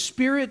 in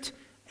spirit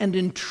and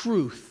in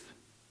truth.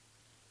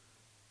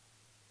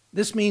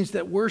 This means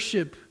that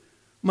worship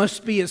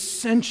must be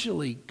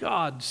essentially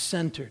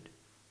God-centered.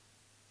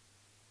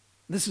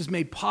 This is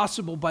made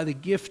possible by the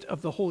gift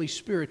of the Holy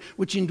Spirit,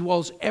 which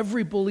indwells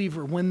every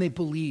believer when they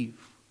believe.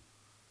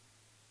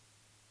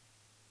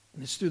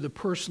 And it's through the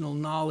personal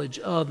knowledge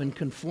of and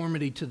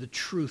conformity to the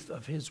truth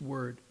of his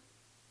word.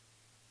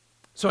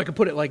 So I could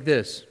put it like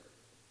this.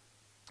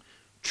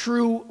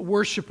 True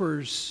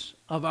worshipers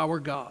of our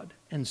God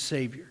and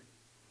Savior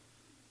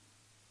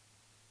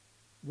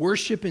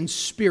worship in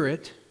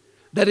spirit.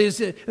 That is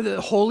the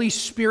Holy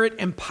Spirit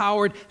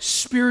empowered,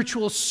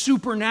 spiritual,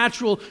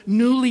 supernatural,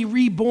 newly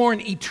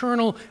reborn,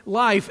 eternal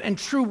life. And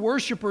true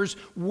worshipers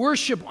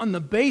worship on the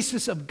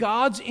basis of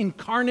God's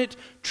incarnate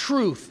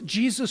truth,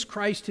 Jesus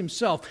Christ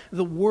himself,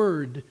 the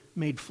Word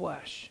made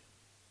flesh.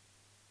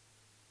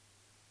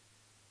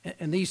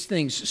 And these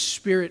things,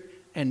 spirit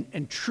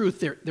and truth,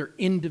 they're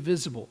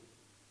indivisible.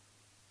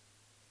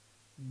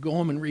 Go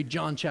home and read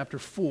John chapter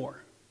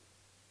 4.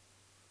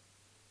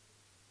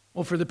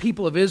 Well, for the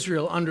people of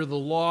Israel under the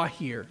law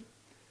here,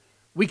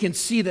 we can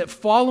see that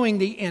following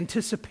the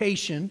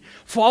anticipation,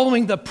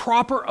 following the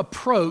proper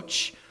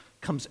approach,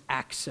 comes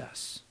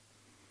access.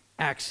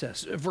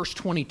 Access. Verse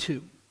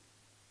 22.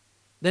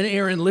 Then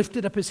Aaron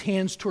lifted up his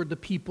hands toward the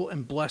people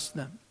and blessed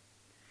them.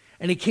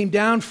 And he came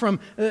down from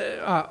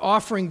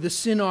offering the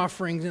sin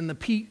offerings and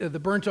the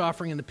burnt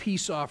offering and the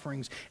peace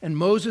offerings. And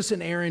Moses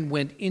and Aaron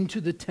went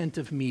into the tent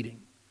of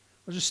meeting.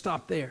 I'll just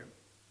stop there.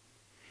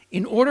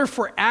 In order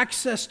for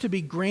access to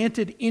be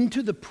granted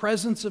into the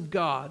presence of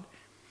God,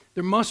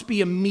 there must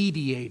be a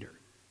mediator.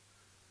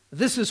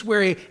 This is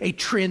where a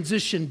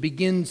transition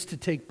begins to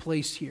take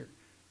place here.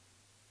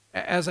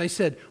 As I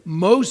said,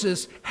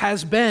 Moses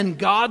has been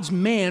God's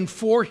man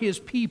for his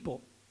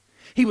people.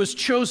 He was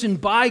chosen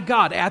by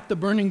God at the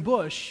burning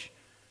bush.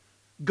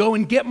 Go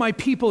and get my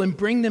people and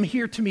bring them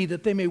here to me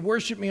that they may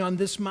worship me on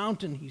this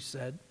mountain, he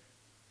said.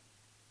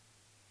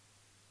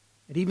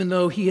 And even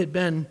though he had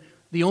been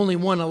the only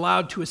one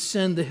allowed to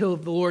ascend the hill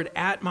of the Lord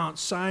at Mount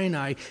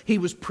Sinai, he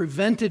was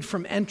prevented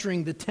from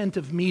entering the tent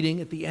of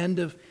meeting at the end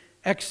of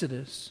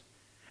Exodus.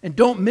 And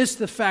don't miss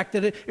the fact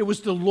that it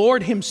was the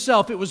Lord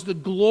himself, it was the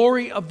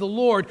glory of the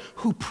Lord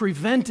who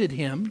prevented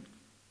him.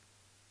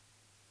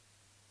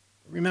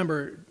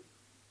 Remember,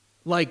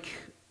 like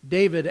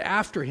David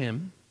after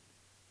him,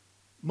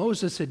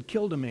 Moses had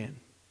killed a man.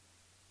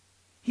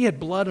 He had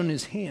blood on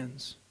his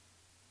hands.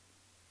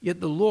 Yet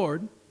the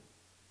Lord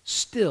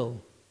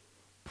still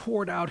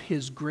poured out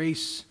his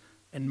grace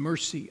and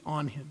mercy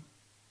on him.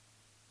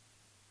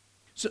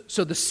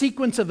 So the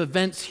sequence of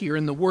events here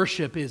in the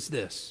worship is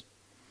this.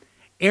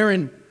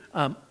 Aaron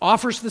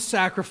offers the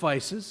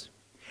sacrifices,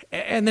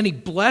 and then he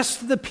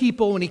blessed the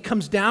people when he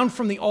comes down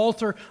from the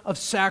altar of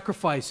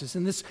sacrifices.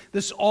 And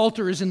this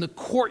altar is in the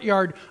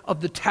courtyard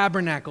of the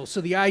tabernacle. So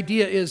the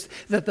idea is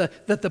that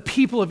the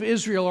people of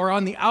Israel are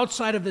on the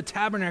outside of the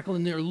tabernacle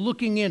and they're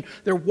looking in.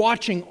 They're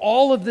watching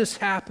all of this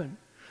happen.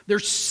 They're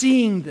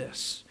seeing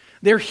this.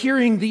 They're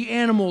hearing the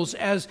animals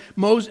as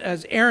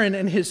Aaron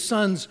and his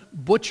sons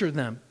butcher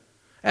them.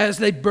 As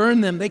they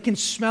burn them, they can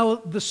smell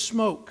the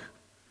smoke.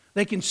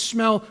 They can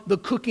smell the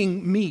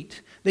cooking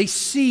meat. They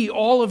see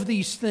all of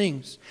these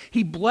things.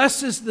 He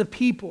blesses the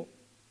people.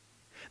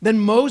 Then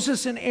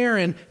Moses and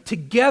Aaron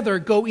together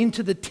go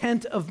into the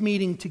tent of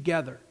meeting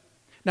together.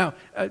 Now,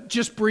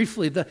 just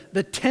briefly, the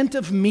tent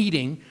of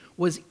meeting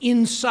was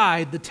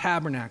inside the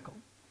tabernacle.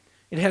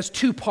 It has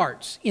two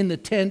parts in the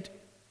tent.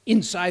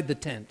 Inside the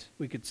tent,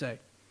 we could say.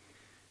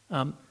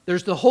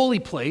 There's the holy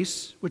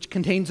place, which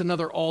contains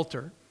another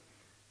altar.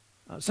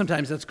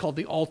 Sometimes that's called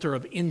the altar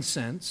of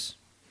incense.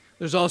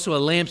 There's also a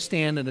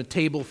lampstand and a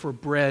table for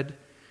bread.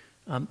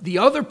 The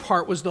other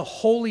part was the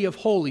Holy of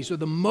Holies, or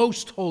the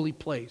most holy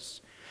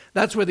place.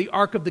 That's where the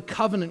Ark of the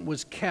Covenant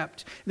was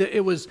kept.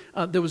 There was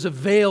a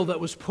veil that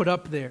was put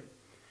up there.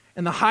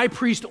 And the high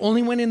priest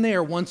only went in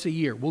there once a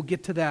year. We'll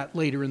get to that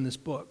later in this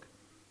book.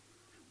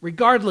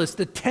 Regardless,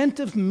 the tent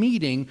of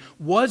meeting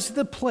was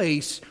the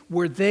place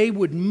where they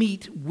would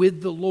meet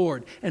with the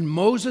Lord. And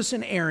Moses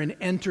and Aaron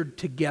entered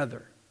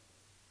together.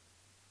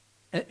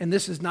 And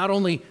this not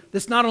only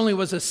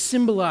was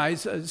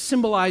symbolized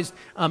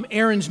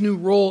Aaron's new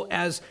role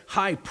as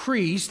high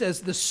priest, as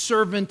the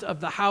servant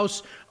of the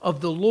house of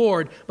the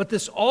Lord, but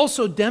this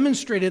also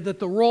demonstrated that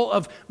the role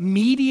of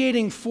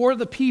mediating for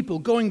the people,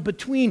 going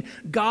between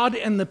God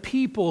and the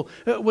people,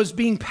 was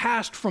being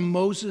passed from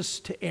Moses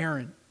to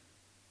Aaron.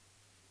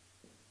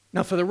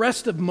 Now, for the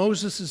rest of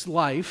Moses'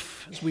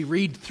 life, as we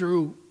read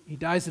through, he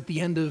dies at the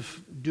end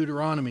of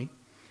Deuteronomy,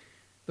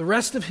 the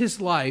rest of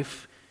his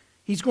life,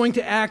 he's going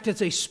to act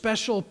as a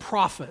special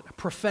prophet, a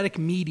prophetic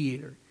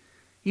mediator.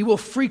 He will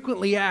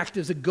frequently act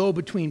as a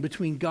go-between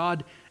between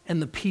God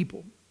and the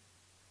people.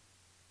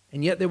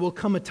 And yet there will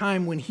come a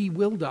time when he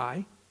will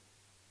die.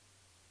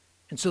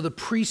 And so the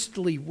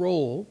priestly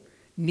role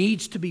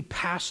needs to be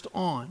passed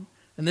on.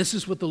 And this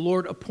is what the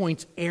Lord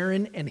appoints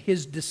Aaron and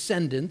his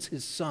descendants,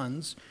 his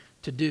sons,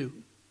 to do.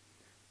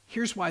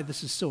 Here's why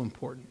this is so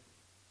important.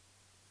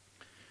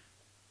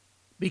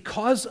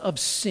 Because of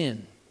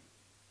sin,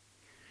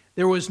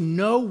 there was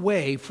no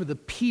way for the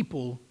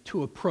people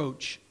to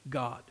approach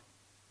God.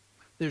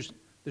 There's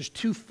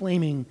two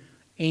flaming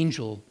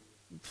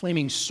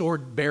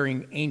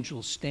sword-bearing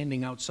angels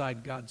standing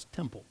outside God's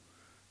temple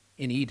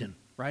in Eden,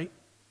 right?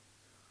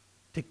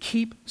 To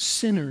keep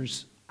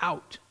sinners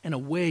out and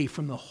away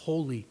from the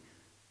holy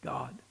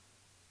God.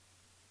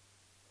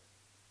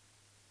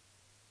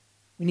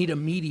 We need a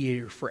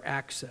mediator for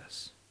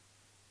access.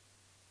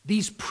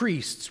 These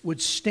priests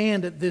would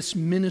stand at this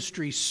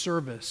ministry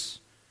service,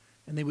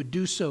 and they would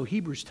do so,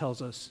 Hebrews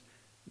tells us,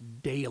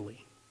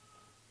 daily.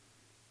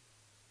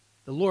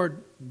 The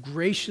Lord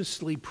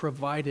graciously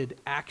provided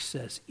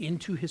access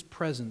into his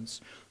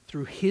presence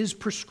through his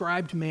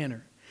prescribed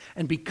manner,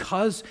 and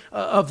because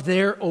of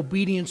their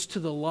obedience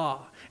to the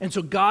law. And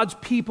so God's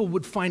people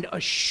would find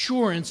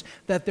assurance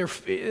that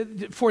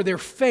for their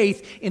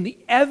faith in the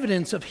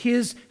evidence of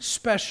his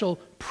special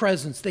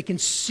presence. They can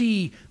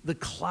see the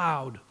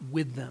cloud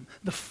with them,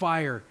 the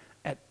fire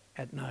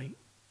at night.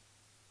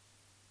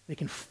 They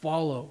can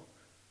follow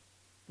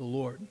the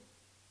Lord.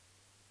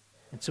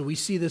 And so we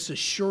see this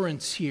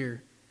assurance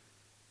here,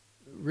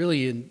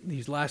 really in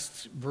these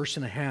last verse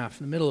and a half.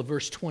 In the middle of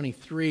verse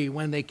 23,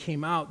 when they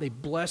came out, they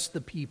blessed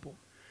the people.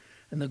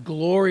 And the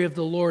glory of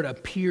the Lord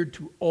appeared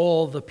to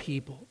all the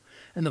people.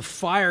 And the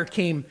fire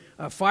came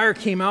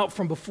out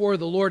from before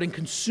the Lord and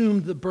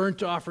consumed the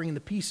burnt offering and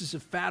the pieces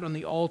of fat on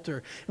the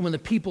altar. And when the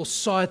people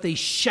saw it, they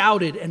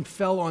shouted and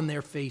fell on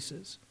their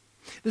faces.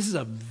 This is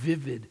a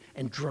vivid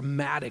and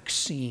dramatic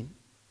scene.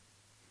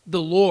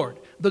 The Lord,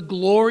 the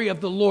glory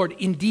of the Lord,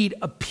 indeed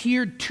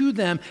appeared to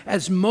them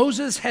as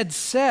Moses had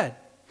said.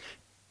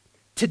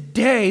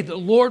 Today the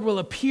Lord will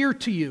appear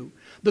to you.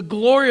 The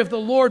glory of the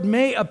Lord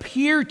may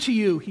appear to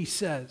you, he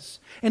says.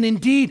 And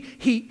indeed,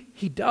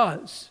 he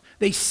does.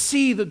 They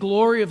see the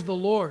glory of the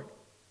Lord.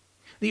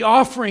 The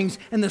offerings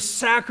and the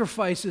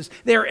sacrifices,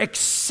 they're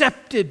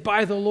accepted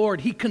by the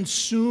Lord. He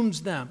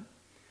consumes them.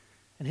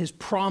 And his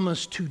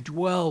promise to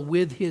dwell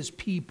with his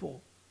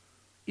people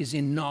is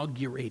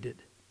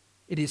inaugurated.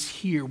 It is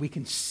here. We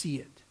can see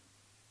it.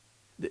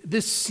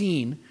 This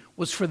scene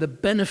was for the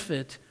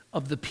benefit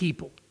of the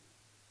people.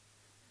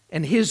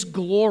 And his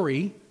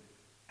glory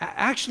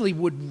actually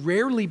would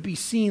rarely be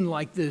seen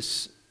like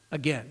this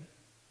again.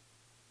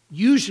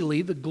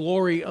 Usually the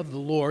glory of the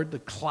Lord, the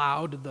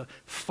cloud, the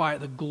fire,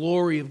 the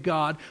glory of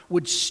God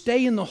would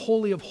stay in the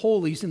Holy of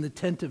Holies in the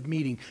tent of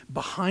meeting,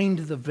 behind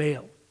the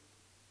veil.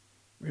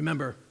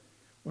 Remember,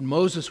 when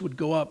Moses would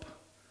go up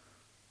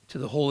to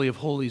the Holy of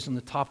Holies on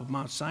the top of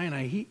Mount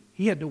Sinai,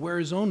 he had to wear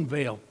his own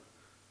veil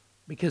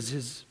because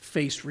his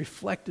face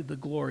reflected the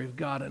glory of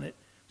God, and it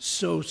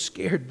so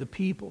scared the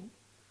people.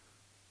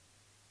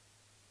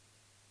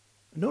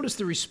 Notice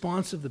the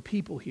response of the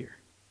people here.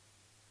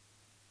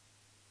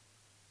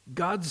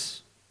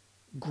 God's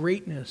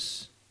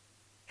greatness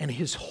and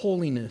his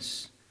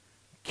holiness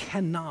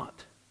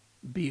cannot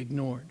be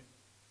ignored.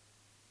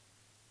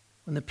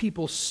 When the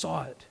people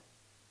saw it,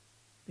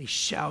 they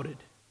shouted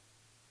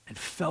and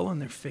fell on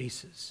their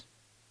faces.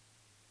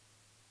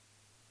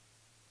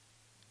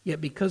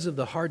 Yet because of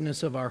the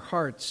hardness of our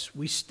hearts,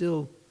 we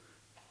still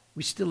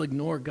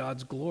ignore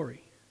God's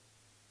glory.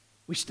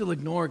 We still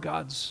ignore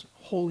God's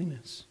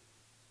holiness.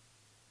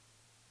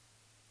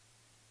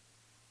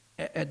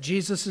 At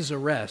Jesus'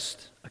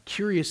 arrest, a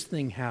curious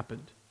thing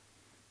happened.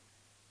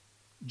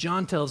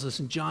 John tells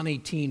us in John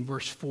 18,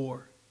 verse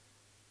 4,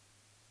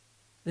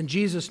 "Then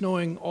Jesus,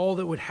 knowing all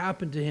that would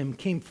happen to him,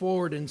 came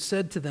forward and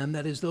said to them,"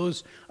 that is,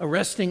 those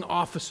arresting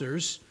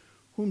officers,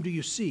 "Whom do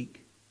you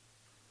seek?"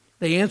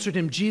 They answered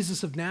him,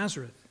 "Jesus of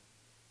Nazareth."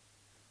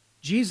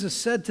 Jesus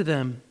said to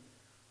them,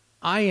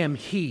 "I am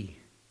he."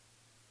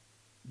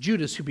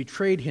 Judas, who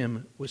betrayed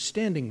him, was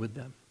standing with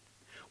them.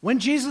 When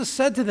Jesus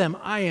said to them,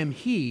 "I am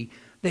he,"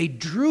 they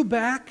drew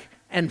back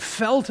and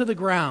fell to the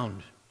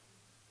ground.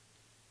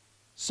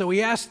 So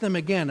he asked them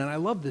again, and I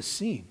love this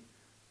scene.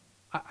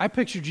 I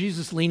picture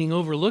Jesus leaning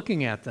over,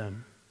 looking at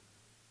them.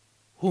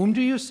 Whom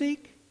do you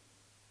seek?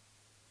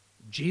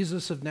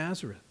 Jesus of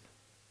Nazareth.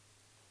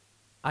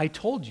 I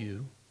told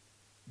you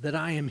that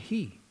I am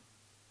he.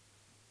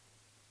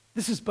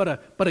 This is but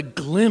a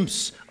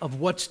glimpse of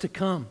what's to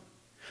come.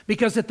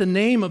 Because at the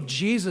name of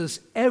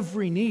Jesus,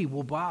 every knee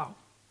will bow.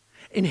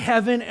 In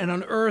heaven and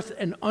on earth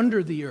and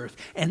under the earth.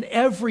 And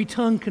every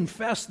tongue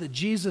confess that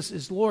Jesus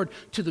is Lord,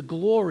 to the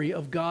glory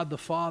of God the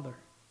Father.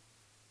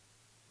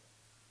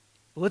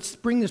 Let's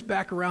bring this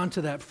back around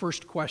to that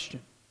first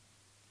question.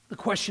 The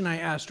question I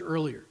asked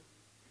earlier.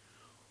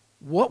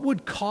 What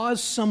would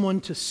cause someone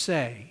to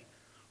say,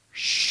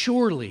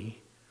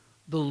 surely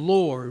the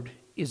Lord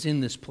is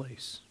in this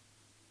place?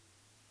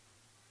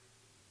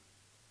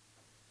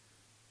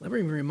 Let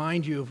me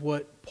remind you of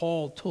what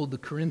Paul told the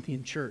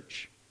Corinthian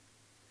church.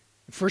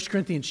 In 1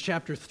 Corinthians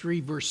chapter 3,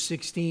 verse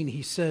 16,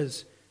 he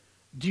says,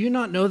 do you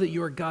not know that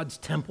you are God's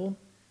temple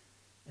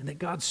and that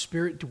God's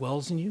Spirit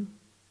dwells in you?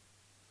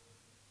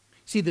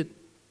 See, the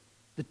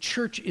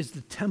church is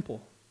the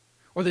temple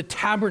or the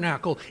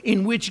tabernacle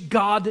in which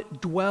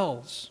God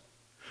dwells.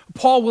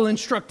 Paul will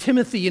instruct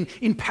Timothy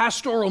in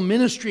pastoral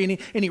ministry,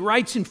 and he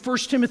writes in 1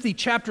 Timothy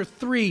chapter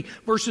 3,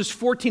 verses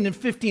 14 and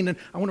 15, and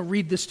I want to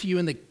read this to you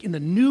in the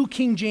New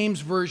King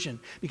James Version,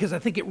 because I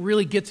think it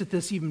really gets at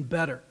this even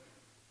better.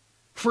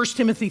 1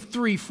 Timothy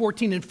 3,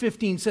 14 and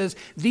 15 says,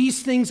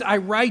 these things I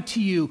write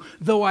to you,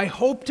 though I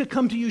hope to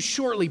come to you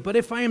shortly, but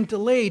if I am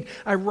delayed,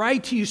 I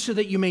write to you so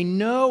that you may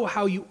know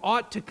how you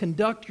ought to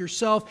conduct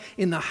yourself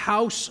in the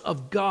house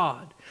of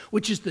God,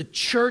 which is the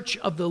church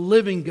of the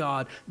living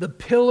God, the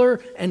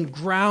pillar and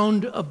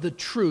ground of the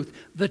truth.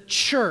 The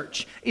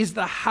church is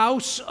the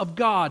house of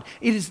God.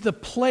 It is the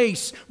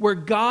place where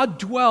God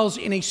dwells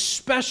in a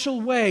special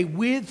way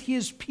with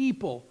his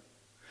people.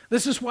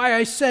 This is why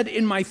I said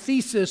in my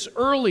thesis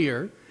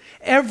earlier,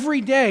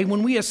 every day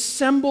when we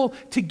assemble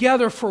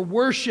together for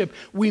worship,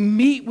 we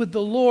meet with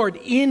the Lord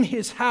in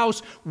his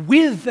house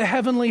with the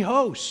heavenly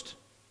host.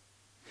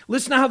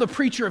 Listen to how the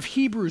preacher of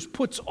Hebrews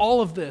puts all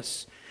of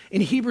this.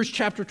 In Hebrews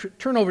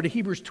turn over to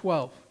Hebrews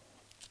 12.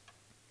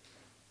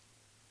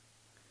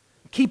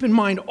 Keep in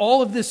mind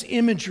all of this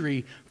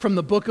imagery from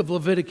the book of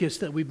Leviticus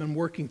that we've been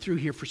working through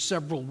here for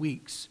several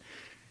weeks.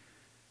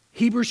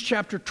 Hebrews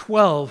chapter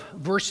 12,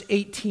 verse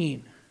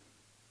 18.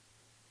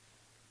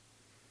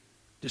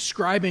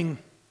 Describing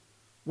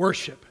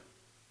worship.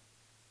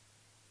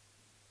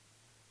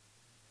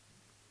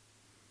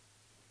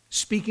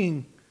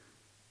 Speaking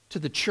to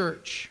the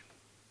church.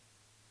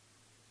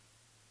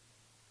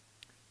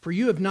 For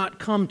you have not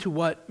come to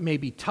what may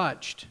be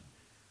touched,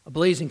 a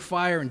blazing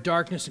fire and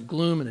darkness and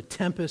gloom and a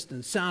tempest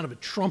and the sound of a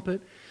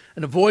trumpet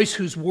and a voice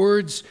whose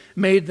words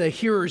made the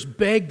hearers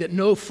beg that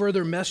no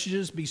further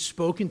messages be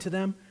spoken to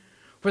them.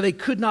 For they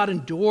could not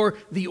endure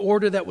the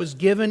order that was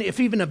given. If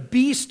even a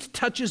beast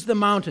touches the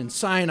mountain,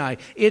 Sinai,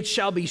 it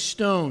shall be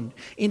stoned.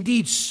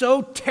 Indeed,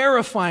 so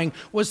terrifying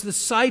was the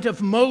sight that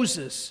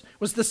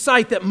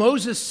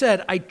Moses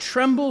said, I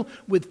tremble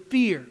with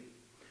fear.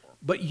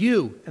 But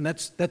you, and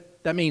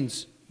that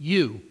means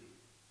you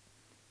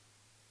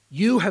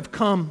have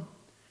come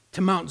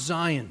to Mount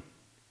Zion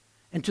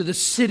and to the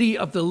city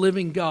of the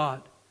living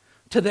God,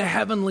 to the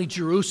heavenly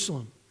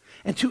Jerusalem,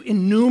 and to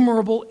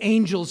innumerable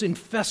angels in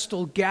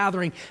festal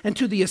gathering, and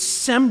to the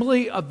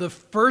assembly of the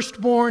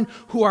firstborn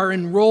who are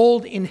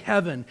enrolled in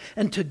heaven,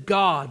 and to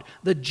God,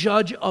 the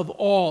judge of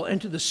all,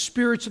 and to the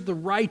spirits of the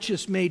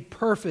righteous made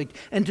perfect,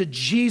 and to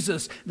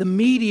Jesus, the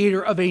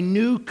mediator of a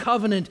new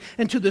covenant,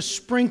 and to the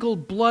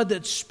sprinkled blood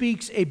that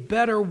speaks a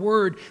better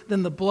word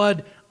than the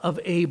blood of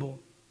Abel.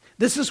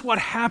 This is what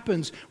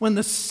happens when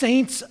the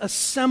saints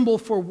assemble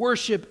for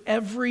worship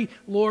every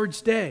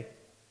Lord's Day.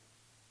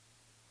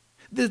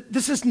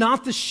 This is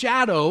not the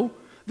shadow,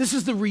 this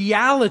is the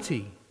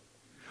reality.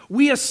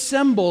 We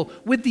assemble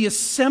with the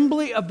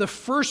assembly of the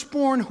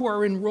firstborn who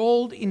are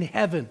enrolled in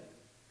heaven.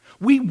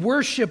 We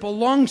worship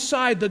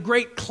alongside the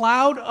great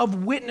cloud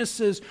of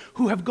witnesses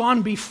who have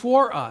gone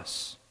before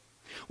us.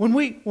 When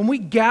we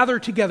gather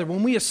together,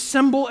 when we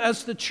assemble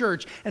as the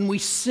church and we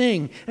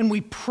sing and we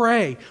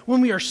pray,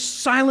 when we are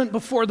silent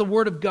before the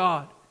Word of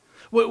God,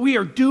 we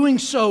are doing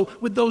so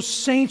with those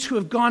saints who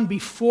have gone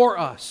before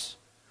us.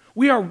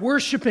 We are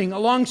worshiping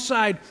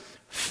alongside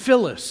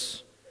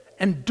Phyllis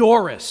and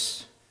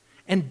Doris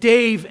and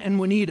Dave and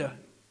Juanita.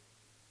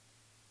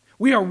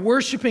 We are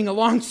worshiping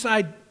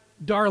alongside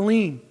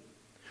Darlene.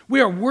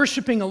 We are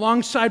worshiping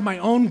alongside my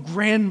own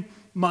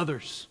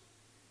grandmothers.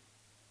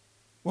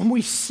 When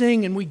we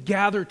sing and we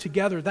gather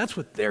together, that's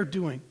what they're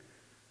doing.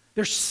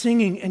 They're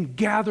singing and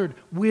gathered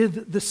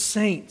with the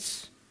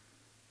saints.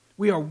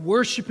 We are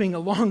worshiping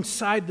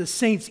alongside the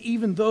saints,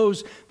 even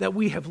those that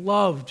we have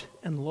loved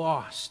and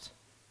lost,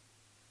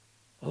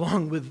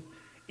 along with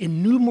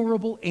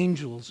innumerable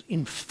angels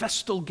in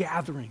festal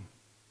gathering.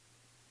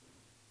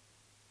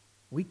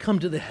 We come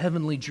to the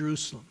heavenly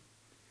Jerusalem,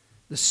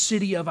 the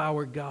city of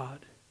our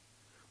God.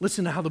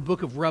 Listen to how the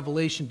book of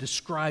Revelation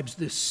describes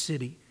this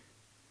city.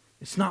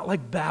 It's not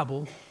like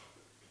Babel.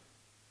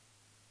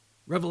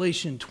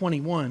 Revelation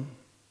 21,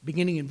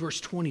 beginning in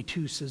verse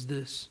 22, says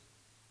this.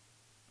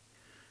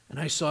 And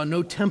I saw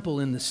no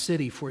temple in the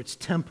city, for its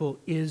temple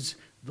is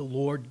the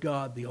Lord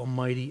God, the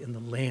Almighty, and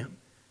the Lamb.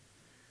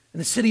 And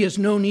the city has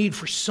no need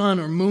for sun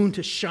or moon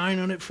to shine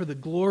on it, for the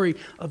glory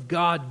of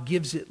God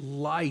gives it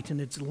light, and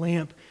its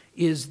lamp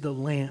is the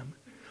Lamb.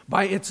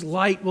 By its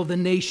light will the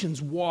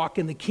nations walk,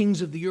 and the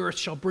kings of the earth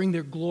shall bring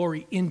their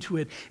glory into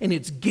it, and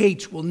its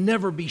gates will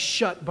never be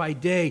shut by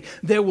day.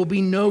 There will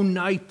be no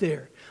night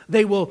there.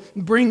 They will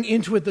bring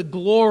into it the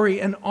glory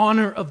and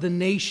honor of the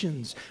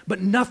nations, but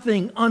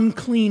nothing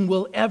unclean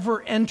will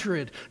ever enter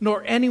it,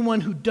 nor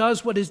anyone who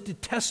does what is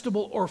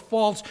detestable or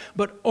false,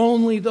 but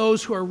only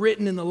those who are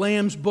written in the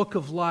Lamb's book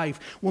of life.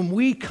 When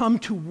we come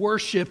to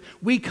worship,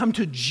 we come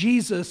to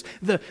Jesus,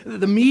 the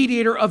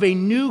mediator of a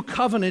new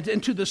covenant,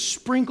 and to the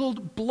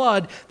sprinkled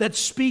blood that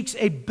speaks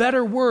a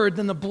better word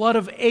than the blood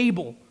of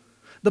Abel.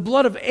 The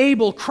blood of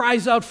Abel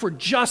cries out for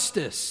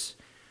justice,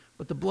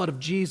 but the blood of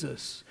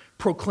Jesus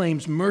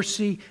proclaims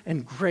mercy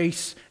and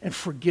grace and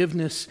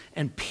forgiveness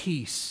and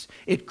peace.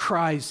 It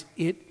cries,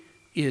 "It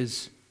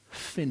is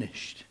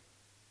finished."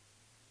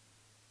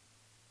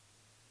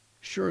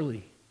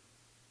 Surely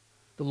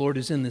the Lord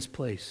is in this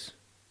place,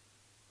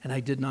 and I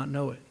did not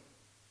know it.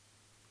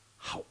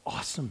 How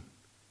awesome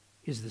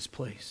is this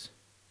place?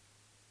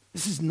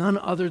 This is none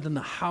other than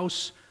the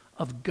house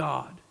of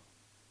God.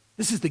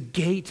 This is the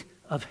gate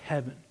of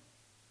heaven.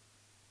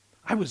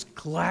 I was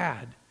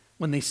glad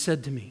when they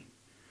said to me,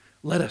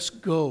 "Let us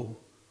go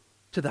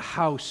to the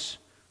house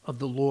of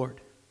the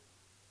Lord."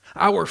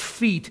 Our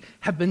feet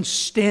have been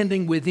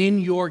standing within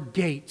your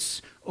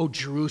gates, O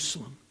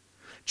Jerusalem.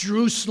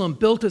 Jerusalem,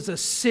 built as a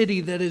city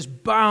that is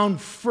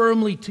bound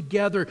firmly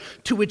together,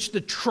 to which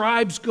the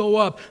tribes go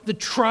up, the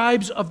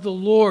tribes of the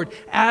Lord,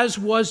 as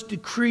was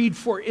decreed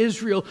for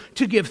Israel,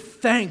 to give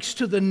thanks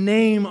to the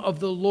name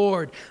of the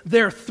Lord.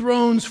 Their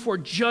thrones for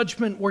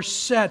judgment were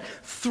set,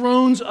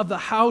 thrones of the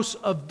house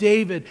of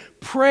David.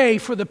 Pray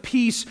for the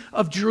peace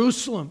of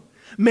Jerusalem.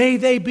 May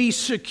they be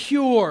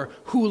secure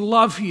who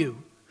love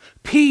you.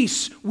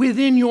 Peace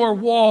within your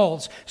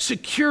walls,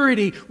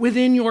 security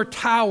within your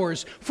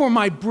towers. For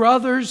my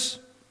brothers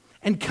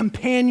and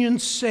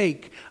companions'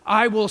 sake,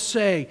 I will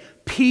say,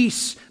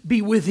 peace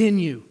be within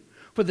you.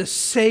 For the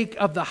sake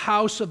of the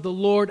house of the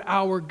Lord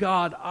our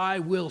God, I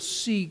will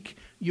seek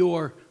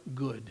your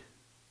good.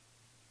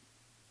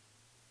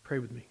 Pray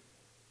with me.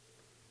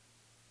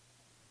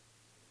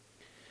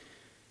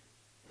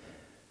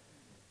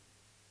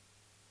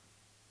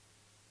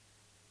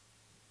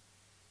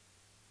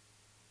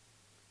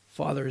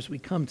 Father, as we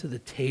come to the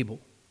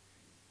table,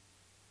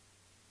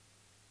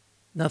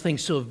 nothing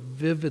so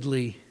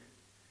vividly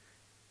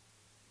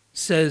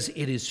says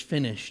it is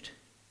finished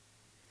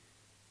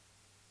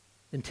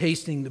than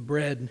tasting the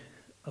bread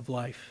of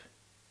life,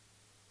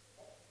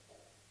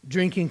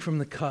 drinking from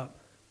the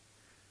cup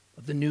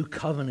of the new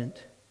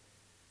covenant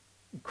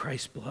in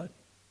Christ's blood.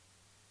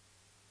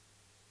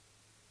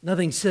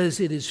 Nothing says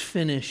it is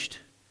finished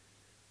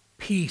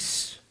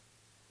peace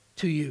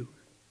to you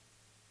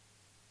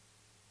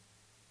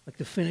like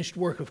the finished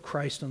work of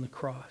Christ on the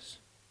cross.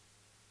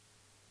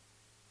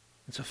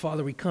 And so,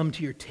 Father, we come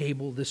to your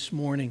table this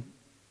morning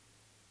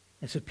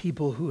as a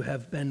people who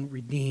have been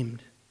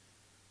redeemed,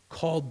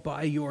 called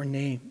by your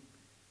name,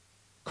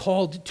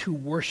 called to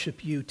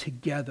worship you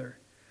together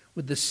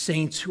with the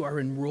saints who are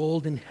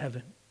enrolled in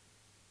heaven,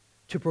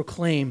 to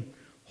proclaim,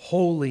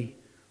 "Holy,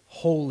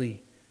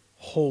 holy,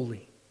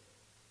 holy."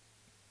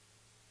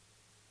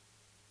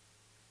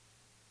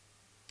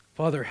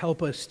 Father,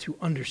 help us to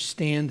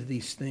understand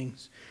these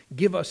things.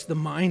 Give us the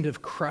mind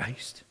of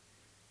Christ,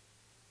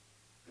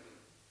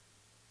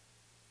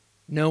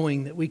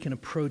 knowing that we can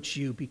approach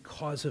you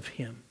because of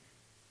him.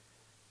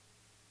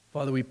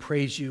 Father, we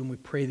praise you and we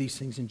pray these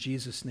things in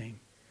Jesus'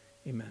 name.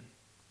 Amen.